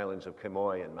the islands of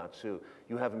Quemoy and Matsu.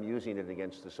 You have him using it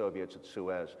against the Soviets at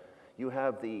Suez. You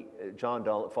have the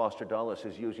Foster Dulles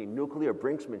is using nuclear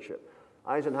brinksmanship.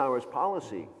 Eisenhower's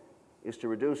policy is to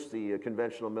reduce the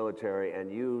conventional military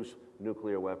and use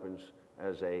nuclear weapons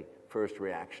as a first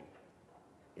reaction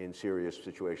in serious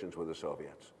situations with the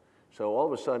Soviets. So all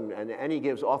of a sudden, and he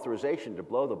gives authorization to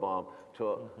blow the bomb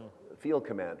to field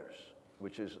commanders,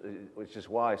 which is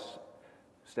why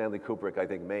Stanley Kubrick, I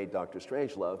think, made Dr.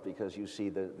 Strangelove, because you see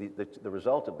the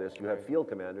result of this. You have field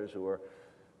commanders who are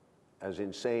as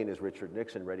insane as Richard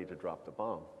Nixon, ready to drop the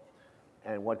bomb.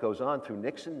 And what goes on through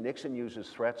Nixon? Nixon uses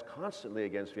threats constantly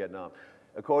against Vietnam.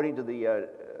 According to the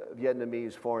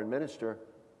Vietnamese foreign minister,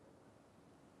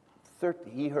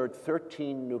 he heard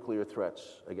 13 nuclear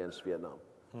threats against Vietnam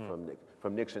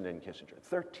from Nixon and Kissinger.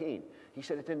 13. He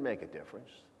said it didn't make a difference.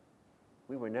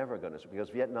 We were never going to, because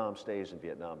Vietnam stays in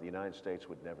Vietnam. The United States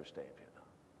would never stay in Vietnam.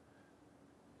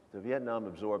 The Vietnam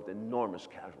absorbed enormous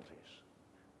casualties.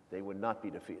 They would not be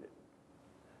defeated.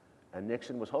 And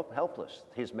Nixon was helpless.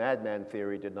 His madman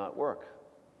theory did not work.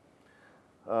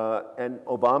 And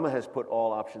Obama has put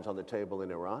all options on the table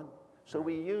in Iran. So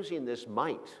we're using this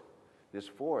might, this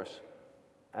force,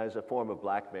 as a form of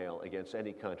blackmail against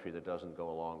any country that doesn't go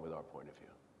along with our point of view.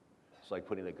 It's like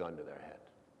putting a gun to their head.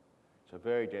 It's a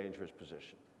very dangerous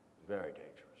position, very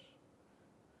dangerous.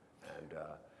 And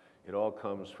it all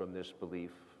comes from this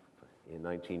belief in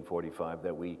 1945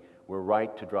 that we were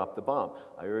right to drop the bomb.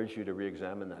 I urge you to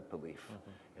re-examine that belief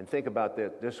and think about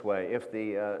it this way. If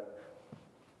the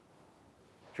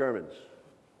Germans,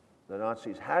 the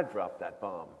Nazis, had dropped that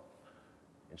bomb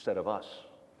instead of us,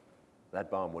 that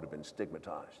bomb would have been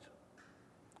stigmatized.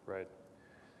 Right.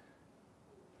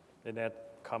 And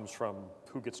that comes from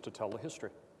who gets to tell the history.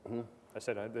 I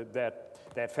said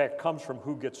that fact comes from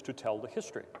who gets to tell the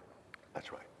history.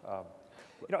 That's right.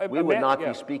 You know, we would not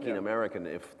be speaking American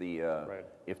if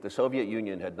the Soviet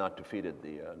Union had not defeated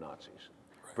the Nazis.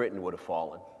 Britain would have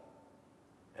fallen,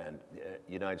 and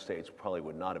the United States probably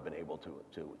would not have been able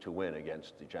to win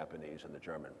against the Japanese and the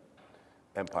German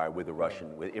Empire with the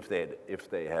Russian, if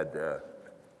they had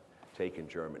taken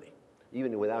Germany.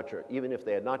 Even if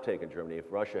they had not taken Germany, if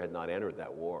Russia had not entered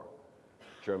that war,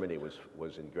 Germany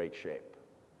was in great shape.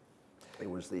 It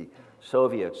was the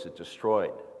Soviets that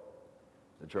destroyed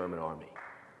the German army.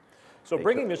 So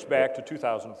bringing this back to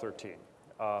 2013,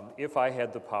 if I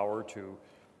had the power to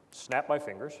snap my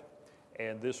fingers,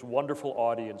 and this wonderful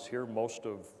audience here, most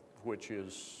of which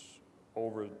is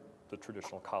over the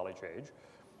traditional college age,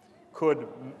 could,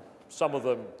 some of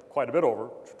them quite a bit over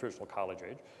traditional college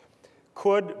age,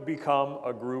 could become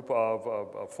a group of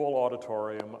a full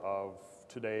auditorium of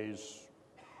today's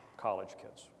college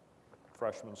kids,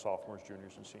 freshmen, sophomores,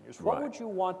 juniors, and seniors. What would you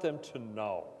want them to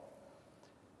know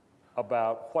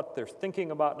about what they're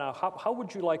thinking about now? How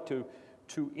would you like to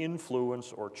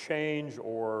influence or change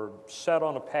or set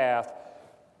on a path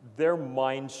their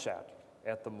mindset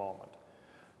at the moment?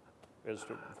 As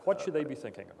to what should they be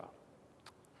thinking about?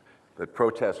 That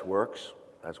protest works,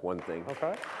 that's one thing.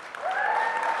 Okay.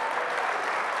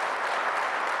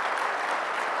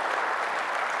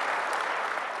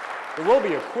 There will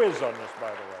be a quiz on this, by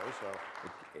the way.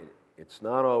 So it's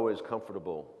not always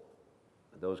comfortable.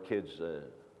 Those kids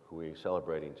who we're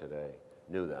celebrating today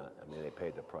knew that. I mean, they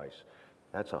paid the price.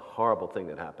 That's a horrible thing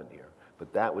that happened here.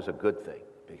 But that was a good thing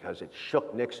because it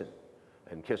shook Nixon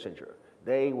and Kissinger.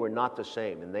 They were not the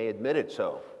same, and they admitted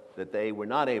so, that they were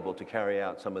not able to carry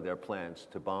out some of their plans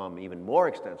to bomb even more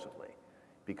extensively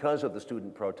because of the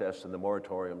student protests and the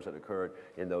moratoriums that occurred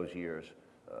in those years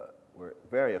were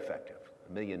very effective.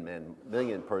 A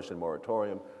million person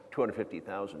moratorium,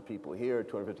 250,000 people here,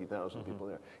 250,000 people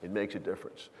there. It makes a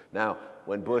difference. Now,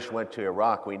 when Bush went to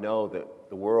Iraq, we know that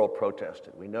the world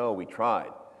protested. We know we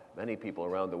tried. Many people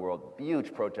around the world,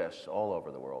 huge protests all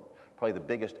over the world, probably the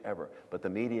biggest ever. But the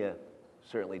media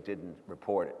certainly didn't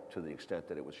report it to the extent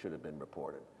that it should have been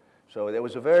reported. So there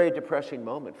was a very depressing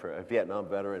moment for a Vietnam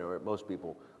veteran or most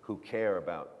people who care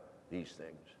about these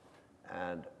things.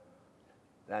 And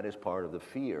That is part of the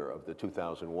fear of the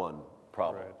 2001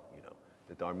 problem, Right. you know,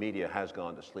 that our media has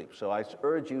gone to sleep. So I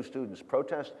urge you students,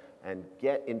 protest and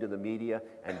get into the media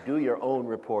and do your own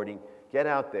reporting. Get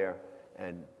out there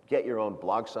and get your own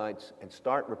blog sites and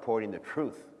start reporting the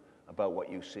truth about what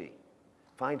you see.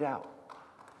 Find out.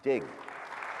 Dig.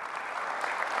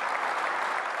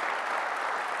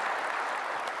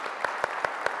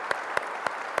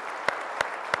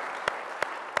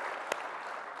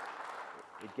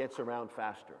 It gets around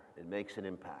faster. It makes an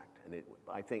impact. And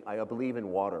I believe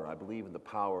in water. I believe in the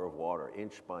power of water,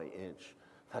 inch by inch.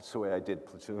 That's the way I did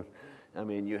Platoon. I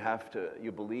mean, you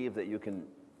believe that you can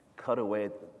cut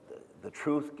away, the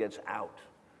truth gets out.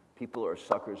 People are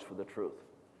suckers for the truth.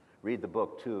 Read the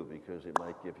book too, because it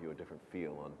might give you a different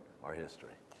feel on our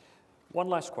history. One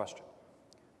last question.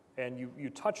 And you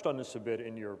touched on this a bit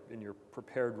in your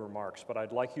prepared remarks, but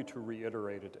I'd like you to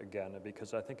reiterate it again,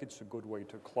 because I think it's a good way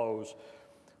to close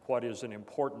what is an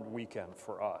important weekend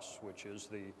for us, which is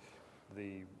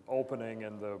the opening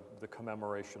and the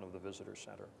commemoration of the Visitor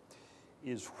Center,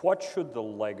 is what should the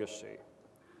legacy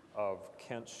of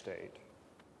Kent State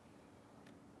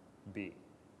be?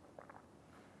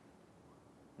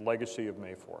 Legacy of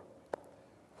May 4th.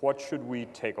 What should we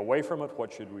take away from it?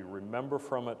 What should we remember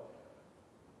from it?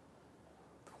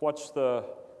 What's the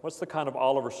kind of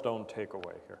Oliver Stone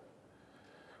takeaway here?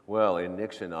 Well, in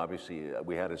Nixon, obviously,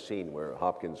 we had a scene where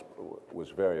Hopkins was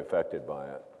very affected by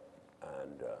it,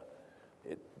 and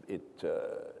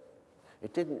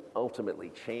it didn't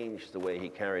ultimately change the way he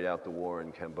carried out the war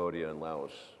in Cambodia and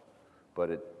Laos, but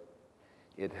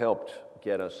it helped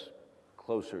get us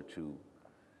closer to.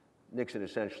 Nixon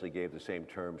essentially gave the same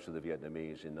terms to the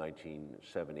Vietnamese in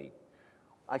 1970.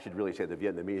 I should really say the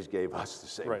Vietnamese gave us the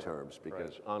same terms,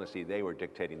 because honestly, they were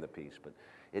dictating the peace. But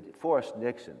it forced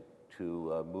Nixon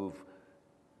to move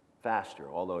faster,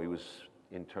 although he was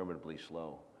interminably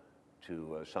slow,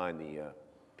 to sign the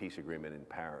peace agreement in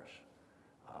Paris.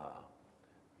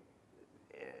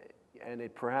 And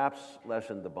it perhaps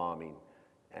lessened the bombing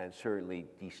and certainly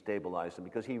destabilized them,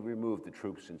 because he removed the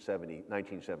troops in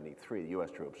 1973, the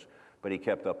U.S. troops, but he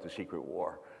kept up the secret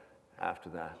war after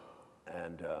that.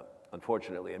 And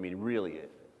unfortunately, I mean, really,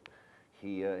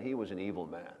 he was an evil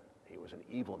man. He was an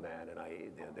evil man, and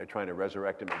they're trying to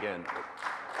resurrect him again.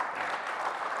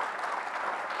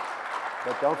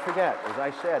 But don't forget, as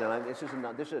I said, and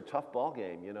this is a tough ball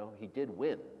game, you know, he did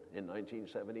win in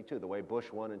 1972, the way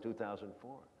Bush won in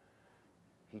 2004.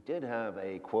 He did have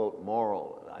a, quote,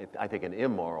 moral, I think an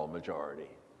immoral majority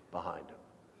behind him.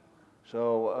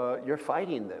 So you're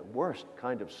fighting the worst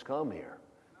kind of scum here.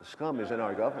 The scum is in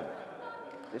our government.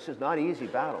 This is not an easy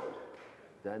battle.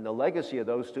 And the legacy of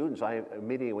those students,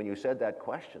 immediately when you said that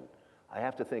question, I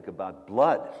have to think about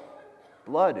blood.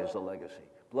 Blood is the legacy.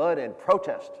 Blood and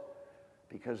protest.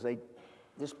 Because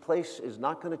this place is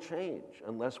not going to change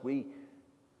unless we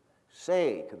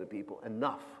say to the people,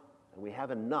 enough. And we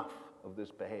have enough of this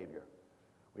behavior.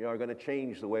 We are going to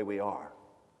change the way we are.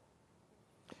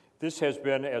 This has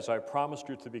been, as I promised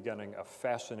you at the beginning, a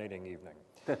fascinating evening.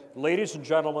 Ladies and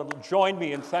gentlemen, join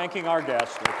me in thanking our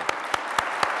guests.